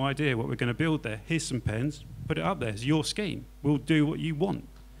no idea what we're going to build there. Here's some pens, put it up there. It's your scheme. We'll do what you want.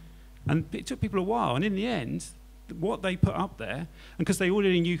 And it took people a while. And in the end, what they put up there, and because they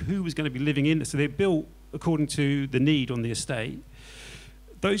already knew who was going to be living in there, so they built according to the need on the estate,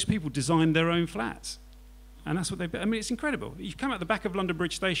 those people designed their own flats. And that's what they built. I mean, it's incredible. You come out the back of London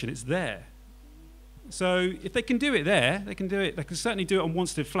Bridge Station, it's there. So if they can do it there, they can do it. They can certainly do it on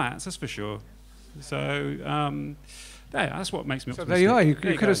Wanstead Flats, that's for sure. So that's what makes me optimistic. So there you are. You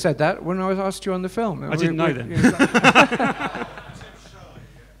could have said that when I asked you on the film. I didn't know then.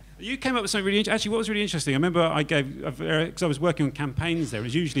 You came up with something really interesting. Actually, what was really interesting, I remember because I was working on campaigns there, it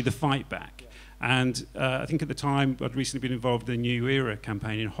was usually the fight back. And I think at the time, I'd recently been involved in the New Era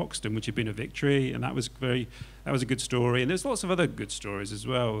campaign in Hoxton, which had been a victory, and that was a good story. And there's lots of other good stories as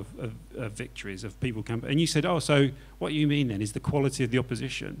well of victories, of people campaigning. And you said, oh, so what you mean then is the quality of the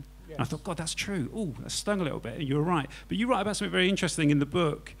opposition. Yes. And I thought, God, that's true. Oh, that stung a little bit, and you were right. But you write about something very interesting in the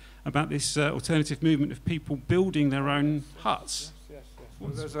book about this alternative movement of people building their own huts. Yes.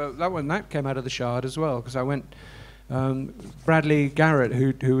 Well, that came out of the Shard as well, because I went... Bradley Garrett,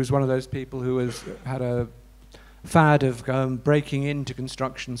 who was one of those people who had a fad of breaking into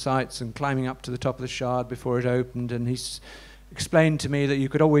construction sites and climbing up to the top of the Shard before it opened, and he's explained to me that you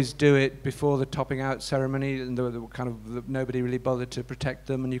could always do it before the topping out ceremony, and nobody really bothered to protect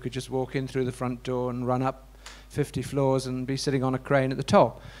them, and you could just walk in through the front door and run up 50 floors and be sitting on a crane at the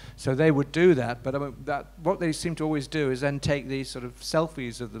top. So they would do that, but what they seem to always do is then take these sort of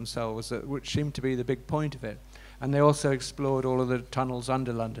selfies of themselves, which seem to be the big point of it. And they also explored all of the tunnels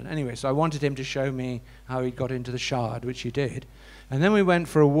under London. Anyway, so I wanted him to show me how he got into the Shard, which he did. And then we went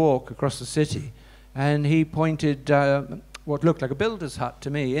for a walk across the city, and he pointed what looked like a builder's hut to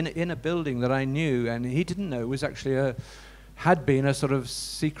me in a building that I knew, and he didn't know it was actually had been a sort of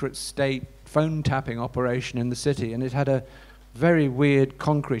secret state phone tapping operation in the city, and it had a very weird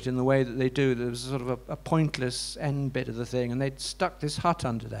concrete in the way that they do. There was sort of a pointless end bit of the thing, and they'd stuck this hut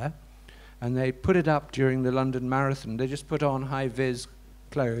under there. and they put it up during the London Marathon. They just put on high-vis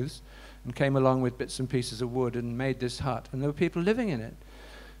clothes and came along with bits and pieces of wood and made this hut, and there were people living in it.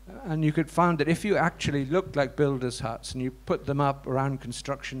 And you could find that if you actually looked like builders' huts and you put them up around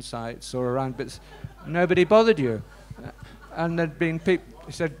construction sites or around bits, nobody bothered you. And there'd been people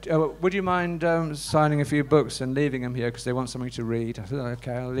who said, oh, would you mind signing a few books and leaving them here because they want something to read? I said,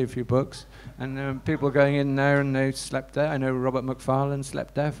 okay, I'll leave a few books. And people were going in there and they slept there. I know Robert McFarlane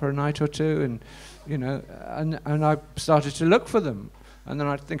slept there for a night or two, and you know, and I started to look for them. And then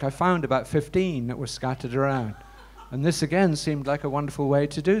I think I found about 15 that were scattered around. And this again seemed like a wonderful way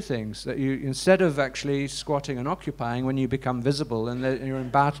to do things, that you, instead of actually squatting and occupying when you become visible and you're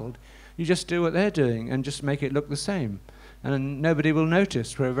embattled, you just do what they're doing and just make it look the same. And nobody will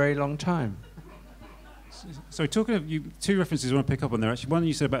notice for a very long time. So talking of you, two references I want to pick up on there. Actually, one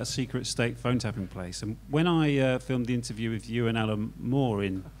you said about a secret state phone tapping place. And when I filmed the interview with you and Alan Moore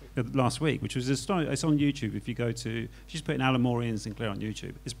in last week, which was it's on YouTube. If you go to, if you just put in Alan Moore, Iain Sinclair on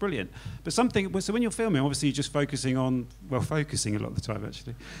YouTube, it's brilliant. But something, so when you're filming, obviously you're just focusing on, well, focusing a lot of the time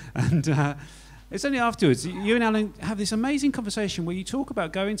actually, and it's only afterwards you and Alan have this amazing conversation where you talk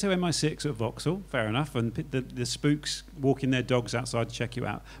about going to MI6 at Vauxhall, fair enough, and the spooks walking their dogs outside to check you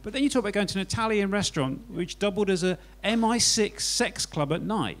out. But then you talk about going to an Italian restaurant which doubled as a MI6 sex club at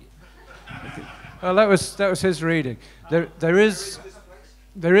night. Well, that was his reading.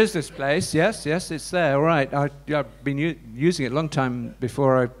 There is this place, yes, it's there, all right. I've been using it a long time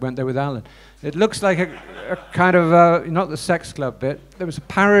before I went there with Alan. It looks like a kind of, not the sex club bit, there was a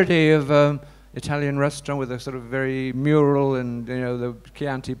parody of Italian restaurant with a sort of very mural and, you know, the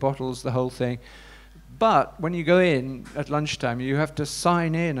Chianti bottles, the whole thing. But when you go in at lunchtime, you have to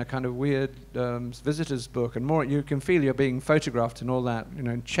sign in a kind of weird visitor's book, and more you can feel you're being photographed and all that, you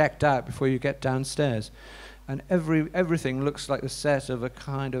know, and checked out before you get downstairs. And everything looks like the set of a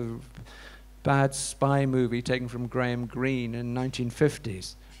kind of bad spy movie taken from Graham Greene in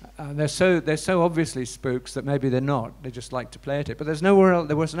 1950s. They're so obviously spooks that maybe they're not. They just like to play at it. But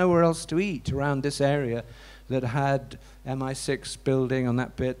there was nowhere else to eat around this area that had MI6 building on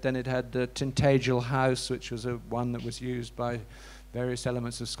that bit. Then it had the Tintagel House, which was one that was used by various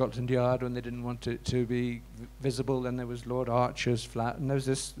elements of Scotland Yard when they didn't want it to be visible. Then there was Lord Archer's flat, and there was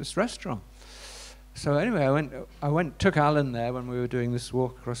this restaurant. So anyway, took Alan there when we were doing this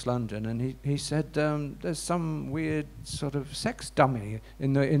walk across London, and he said, there's some weird sort of sex dummy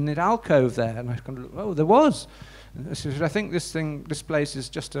in the alcove there. And I kind of, oh, there was. And I said, I think this place is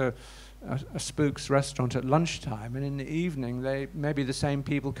just a spook's restaurant at lunchtime, and in the evening maybe the same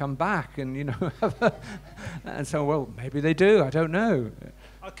people come back, and you know, and so, well, maybe they do, I don't know.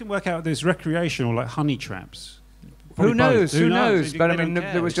 I can work out there's recreational, like honey traps. Who knows? Who knows? But I mean,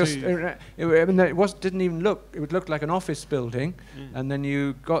 there was just. Didn't even look. It would look like an office building, and then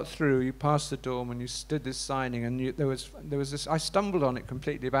you got through. You passed the door, and you did this signing, and there was this. I stumbled on it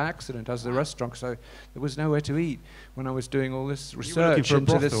completely by accident as the restaurant, so there was nowhere to eat when I was doing all this research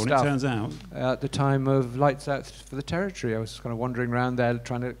into this stuff. It turns out at the time of Lights Out for the Territory, I was kind of wandering around there,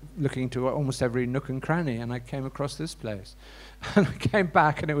 looking into almost every nook and cranny, and I came across this place, and I came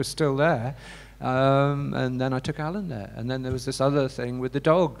back, and it was still there. And then I took Alan there. And then there was this other thing with the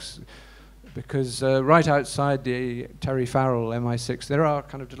dogs, because right outside the Terry Farrell MI6, there are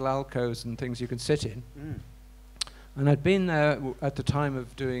kind of little alcoves and things you can sit in. And I'd been there at the time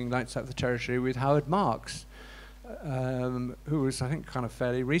of doing Lights Out the Territory with Howard Marks, who was, I think, kind of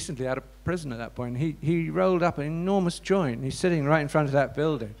fairly recently out of prison at that point. He rolled up an enormous joint. He's sitting right in front of that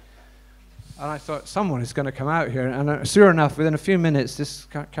building. And I thought, someone is going to come out here. And sure enough, within a few minutes, this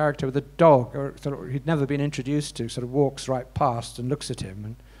character with a dog, or sort of he'd never been introduced to, sort of walks right past and looks at him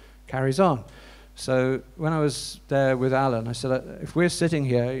and carries on. So when I was there with Alan, I said, if we're sitting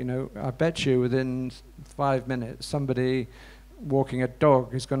here, you know, I bet you within 5 minutes, somebody walking a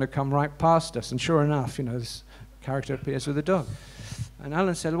dog is going to come right past us. And sure enough, you know, this character appears with a dog. And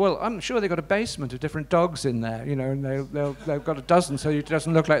Alan said, well, I'm sure they've got a basement of different dogs in there, you know, and they've got a dozen, so it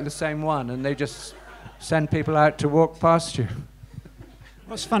doesn't look like the same one, and they just send people out to walk past you.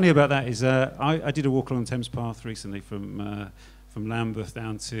 What's funny about that is I did a walk along Thames Path recently from Lambeth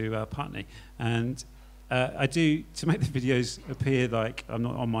down to Putney, and I do, to make the videos appear like I'm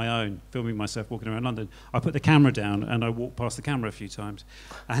not on my own, filming myself walking around London, I put the camera down and I walk past the camera a few times,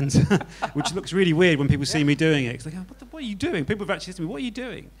 and which looks really weird when people see me doing it. It's like, what are you doing? People have actually said to me, what are you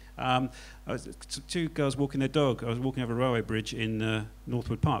doing? Two girls walking their dog. I was walking over a railway bridge in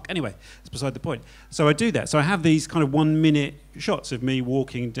Northwood Park. Anyway, that's beside the point. So I do that. So I have these kind of 1 minute shots of me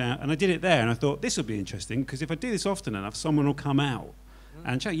walking down, and I did it there, and I thought, this will be interesting, because if I do this often enough, someone will come out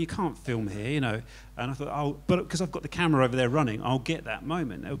And you can't film here, you know. And I thought, oh, but because I've got the camera over there running, I'll get that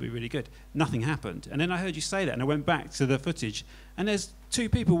moment. That would be really good. Nothing happened. And then I heard you say that, and I went back to the footage, and there's 2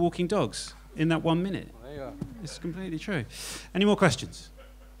 people walking dogs in that 1 minute. Well, there you are. It's completely true. Any more questions?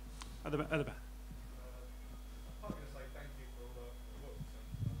 At the back. I'm going to say thank you for all the books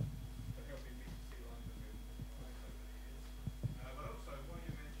and for helping me to see London over the years. But also, while you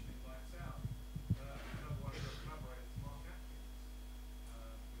mentioned Lights Out, another one of your collaborators, Mark Atkins,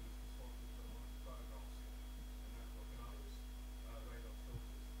 who's responsible for the photographs in that book and others, Radar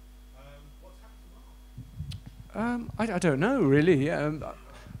Filters. What's happened to Mark? I don't know really.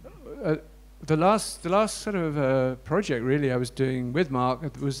 The last sort of project really I was doing with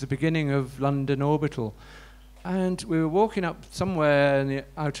Mark was the beginning of London Orbital, and we were walking up somewhere in the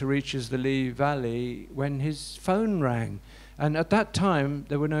outer reaches of the Lee Valley when his phone rang, and at that time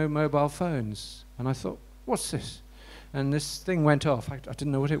there were no mobile phones, and I thought, what's this? And this thing went off. I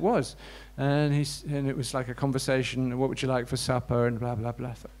didn't know what it was, and it was like a conversation. What would you like for supper? And blah blah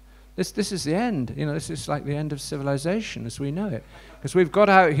blah. This is the end. You know, this is like the end of civilization as we know it. Because we've got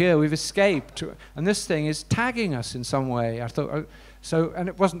out here, we've escaped, and this thing is tagging us in some way. I thought, and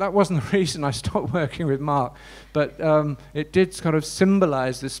that wasn't the reason I stopped working with Mark, but it did sort of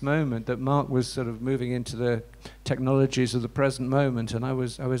symbolize this moment that Mark was sort of moving into the technologies of the present moment, and I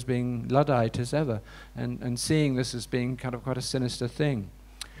was being Luddite as ever, and seeing this as being kind of quite a sinister thing.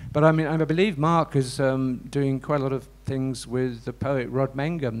 But I mean, I believe Mark is doing quite a lot of things with the poet Rod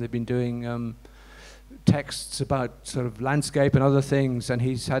Mangum. They've been doing texts about sort of landscape and other things, and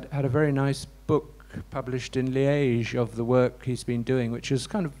he's had a very nice book published in Liège of the work he's been doing, which is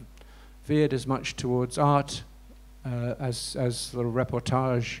kind of veered as much towards art as sort of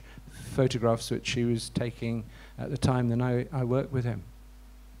reportage photographs which he was taking at the time that I worked with him.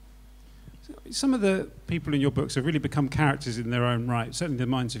 Some of the people in your books have really become characters in their own right, certainly in the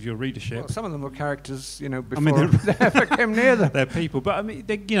minds of your readership. Well, some of them were characters, you know, before they ever came near them. They're people. But, I mean,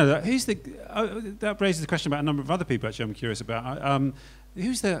 you know, that raises the question about a number of other people, actually, I'm curious about. I can't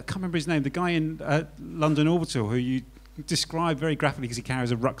remember his name, the guy in London Orbital who you describe very graphically because he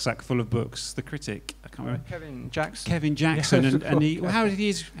carries a rucksack full of books, the critic. I can't remember. Kevin Jackson. Yes,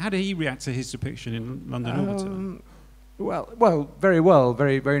 how did he react to his depiction in London Orbital?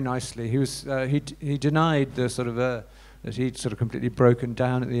 Very, very nicely. He was he denied the sort of that he'd sort of completely broken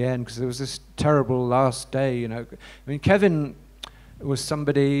down at the end because there was this terrible last day. You know, I mean, Kevin was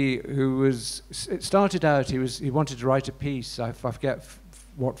somebody who was. It started out he wanted to write a piece. I forget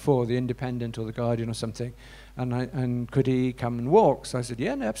what for, the Independent or the Guardian or something, and could he come and walk? So I said,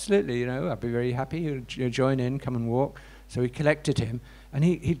 yeah, no, absolutely. You know, I'd be very happy. You join in, come and walk. So we collected him, and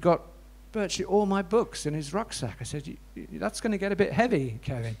he'd got virtually all my books in his rucksack. I said, that's going to get a bit heavy,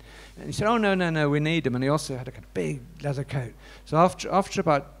 Kevin. And he said, oh, no, we need them. And he also had a big leather coat. So after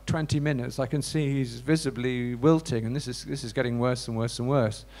about 20 minutes, I can see he's visibly wilting, and this is getting worse and worse and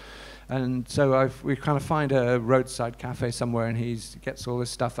worse. And so we kind of find a roadside cafe somewhere, and he gets all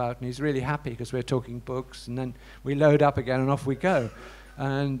this stuff out, and he's really happy because we're talking books, and then we load up again, and off we go.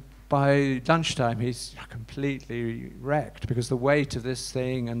 And by lunchtime, he's completely wrecked because the weight of this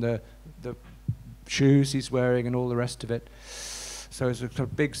thing and the shoes he's wearing and all the rest of it. So it's a sort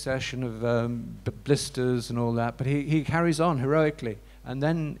of big session of blisters and all that. But he carries on heroically, and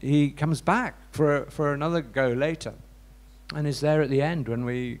then he comes back for another go later, and is there at the end when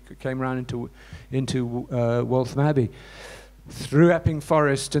we came round into Waltham Abbey, through Epping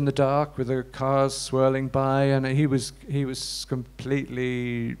Forest in the dark with the cars swirling by, and he was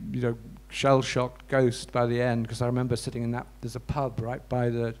completely, you know, shell-shocked ghost by the end, because I remember sitting in there's a pub right by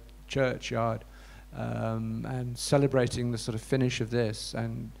the churchyard, and celebrating the sort of finish of this,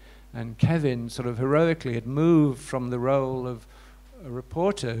 and Kevin sort of heroically had moved from the role of a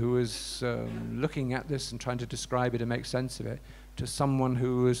reporter who was looking at this and trying to describe it and make sense of it, to someone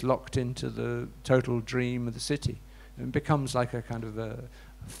who was locked into the total dream of the city. And it becomes like a kind of a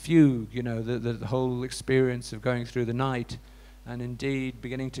fugue, you know, the whole experience of going through the night, and indeed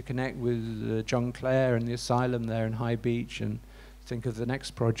beginning to connect with John Clare and the asylum there in High Beach, and think of the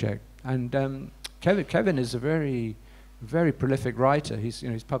next project. And Kevin is a very, very prolific writer.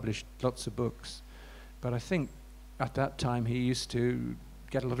 He's published lots of books, but I think at that time he used to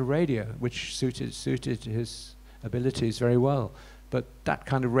get a lot of radio, which suited his abilities very well. But that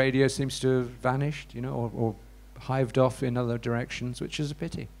kind of radio seems to have vanished, you know, or hived off in other directions, which is a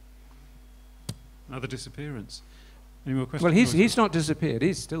pity. Another disappearance. Any more questions? Well, he's not disappeared.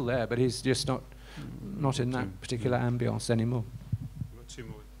 He's still there, but he's just not in that particular ambience anymore. We've got two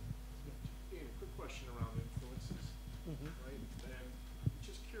more. Ian, a quick question around influences, right?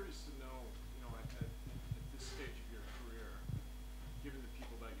 Just curious to know, you know, at this stage of your career, given the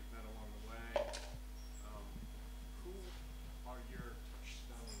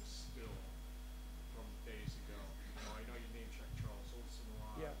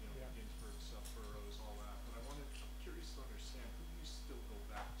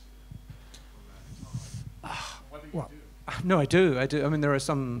Well, no, I do. I do. I mean, there are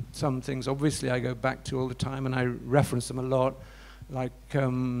some things, obviously, I go back to all the time, and I reference them a lot. Like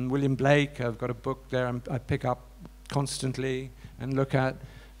William Blake, I've got a book there I pick up constantly and look at.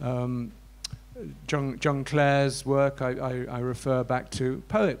 John Clare's work, I refer back to.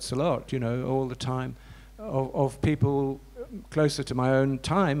 Poets a lot, you know, all the time. Of people closer to my own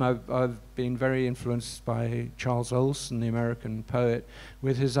time, I've been very influenced by Charles Olson, the American poet,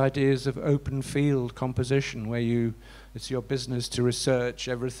 with his ideas of open field composition, where it's your business to research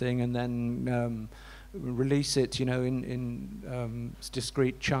everything and then release it, you know, in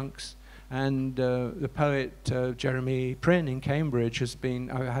discrete chunks. And the poet Jeremy Prynne in Cambridge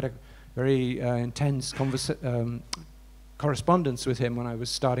I had a very intense correspondence with him when I was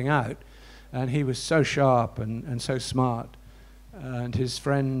starting out, and he was so sharp and so smart. And his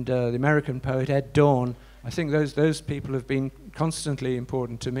friend, the American poet Ed Dawn, I think those people have been constantly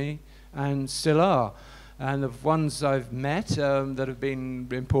important to me and still are. And the ones I've met that have been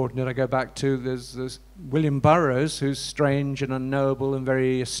important that I go back to, there's William Burroughs, who's strange and unknowable and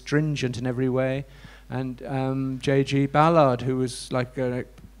very astringent in every way, and J.G. Ballard, who was like an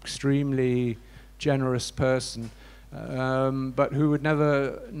extremely generous person, but who would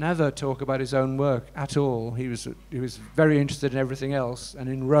never talk about his own work at all. He was very interested in everything else and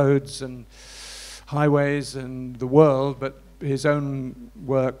in roads and highways and the world, but his own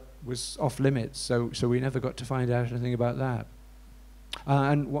work was off limits. So we never got to find out anything about that.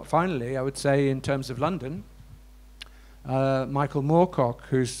 And finally, I would say in terms of London, Michael Moorcock,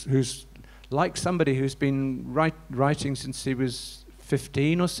 who's like somebody who's been writing since he was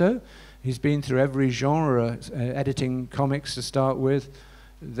 15 or so. He's been through every genre, editing comics to start with,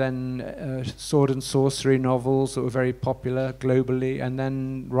 then sword and sorcery novels that were very popular globally, and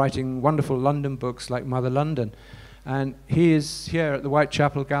then writing wonderful London books like Mother London. And he is here at the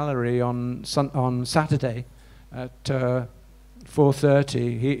Whitechapel Gallery on Saturday at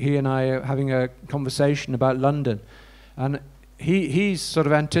 4:30. He and I are having a conversation about London, and he's sort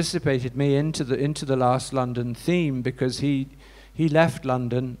of anticipated me into the last London theme, because he left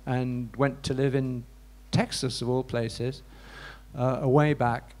London and went to live in Texas, of all places, a way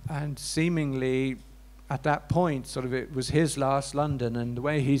back, and seemingly at that point sort of it was his last London, and the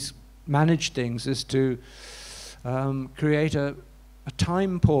way he's managed things is to create a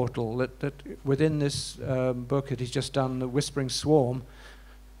time portal that within this book that he's just done, The Whispering Swarm,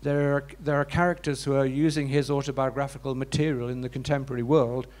 there are characters who are using his autobiographical material in the contemporary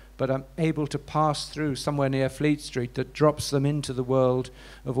world, but I'm able to pass through somewhere near Fleet Street that drops them into the world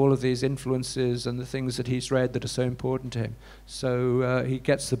of all of these influences and the things that he's read that are so important to him. So he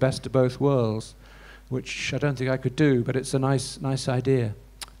gets the best of both worlds, which I don't think I could do, but it's a nice idea.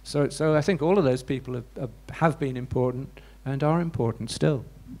 So I think all of those people have been important and are important still.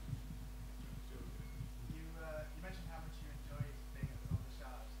 You mentioned how much you enjoyed being at the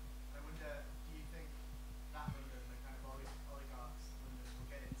Shard. I wonder, do you think that London, the kind of oligarchs London,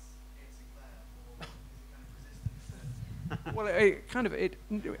 will get its Iain Sinclair, or is it kind of resistant to Well,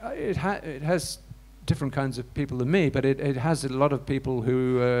 it has different kinds of people than me, but it has a lot of people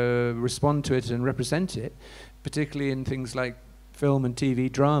who respond to it and represent it, particularly in things like film and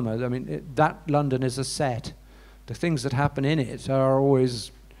TV drama. I mean, that London is a set. The things that happen in it are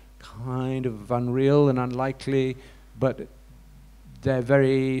always kind of unreal and unlikely, but they're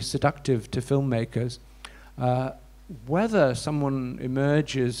very seductive to filmmakers. Whether someone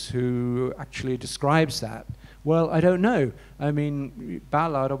emerges who actually describes that, well, I don't know. I mean,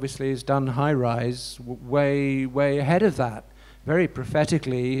 Ballard obviously has done High Rise way ahead of that, very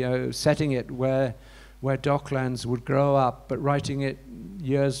prophetically, setting it where Docklands would grow up, but writing it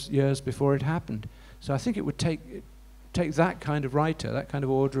years before it happened. So I think it would take that kind of writer, that kind of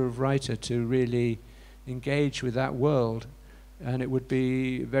order of writer, to really engage with that world, and it would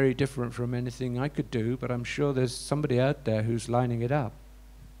be very different from anything I could do, but I'm sure there's somebody out there who's lining it up.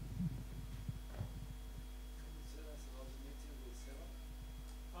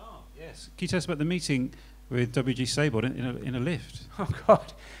 Oh, yes. Can you tell us about the meeting with W.G. Sabol in a lift? Oh,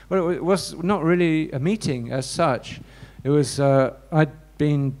 God. Well, it was not really a meeting as such. It was, I'd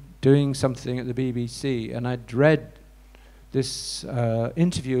been doing something at the BBC, and I'd read this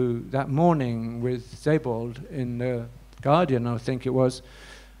interview that morning with Sebald in the Guardian, I think it was,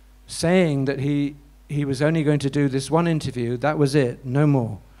 saying that he was only going to do this one interview, that was it, no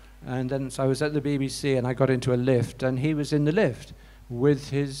more. And then so I was at the BBC, and I got into a lift, and he was in the lift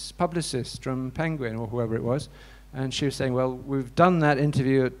with his publicist from Penguin, or whoever it was, and she was saying, well, we've done that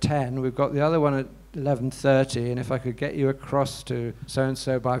interview at 10, we've got the other one at 11:30, and if I could get you across to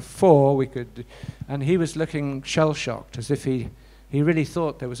so-and-so by 4, we could... And he was looking shell-shocked, as if he really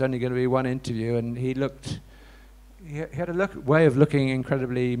thought there was only going to be one interview, and he looked he had a way of looking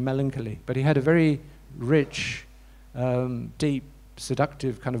incredibly melancholy, but he had a very rich, deep,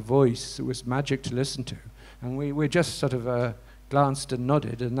 seductive kind of voice. It was magic to listen to. And we just sort of glanced and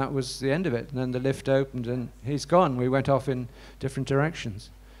nodded, and that was the end of it. And then the lift opened, and he's gone. We went off in different directions.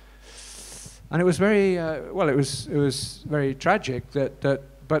 And it was very, it was very tragic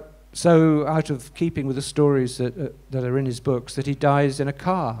but so out of keeping with the stories that are in his books, that he dies in a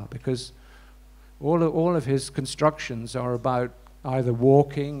car, because all of his constructions are about either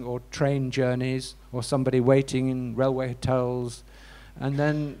walking or train journeys or somebody waiting in railway hotels. And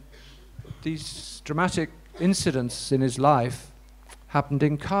then these dramatic incidents in his life happened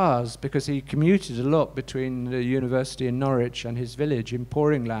in cars, because he commuted a lot between the university in Norwich and his village in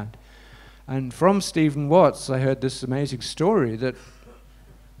Poringland. And from Stephen Watts, I heard this amazing story that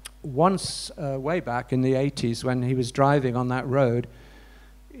once, way back in the 80s, when he was driving on that road,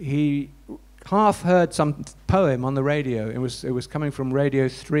 he half heard some poem on the radio. It was coming from Radio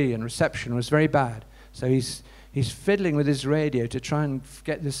 3, and reception was very bad. So he's fiddling with his radio to try and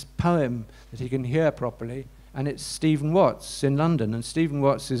get this poem that he can hear properly, and it's Stephen Watts in London. And Stephen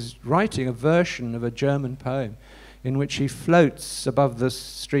Watts is writing a version of a German poem in which he floats above the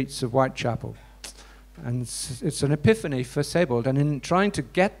streets of Whitechapel. And it's an epiphany for Sebald. And in trying to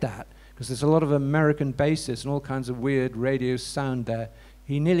get that, because there's a lot of American bases and all kinds of weird radio sound there,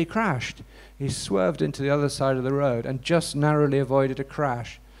 he nearly crashed. He swerved into the other side of the road and just narrowly avoided a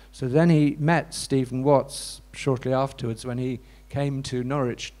crash. So then he met Stephen Watts shortly afterwards when he came to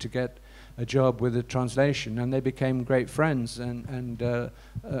Norwich to get a job with a translation, and they became great friends and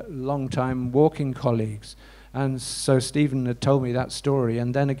long-time walking colleagues. And so Stephen had told me that story,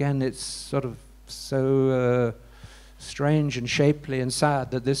 and then again it's sort of so strange and shapely and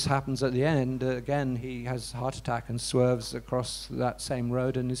sad that this happens at the end. Again, he has a heart attack and swerves across that same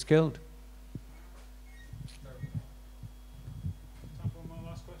road and is killed.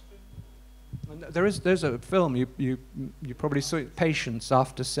 There's a film you probably saw it, Patience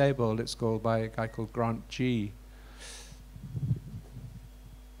After Sebald, it's called, by a guy called Grant G.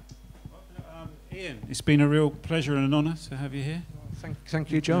 Iain, it's been a real pleasure and an honour to have you here.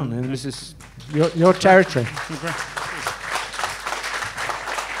 Thank you, John. And this is your territory.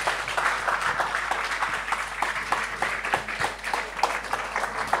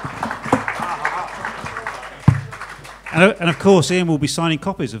 And of course, Iain will be signing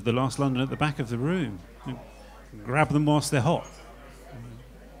copies of The Last London at the back of the room. Grab them whilst they're hot.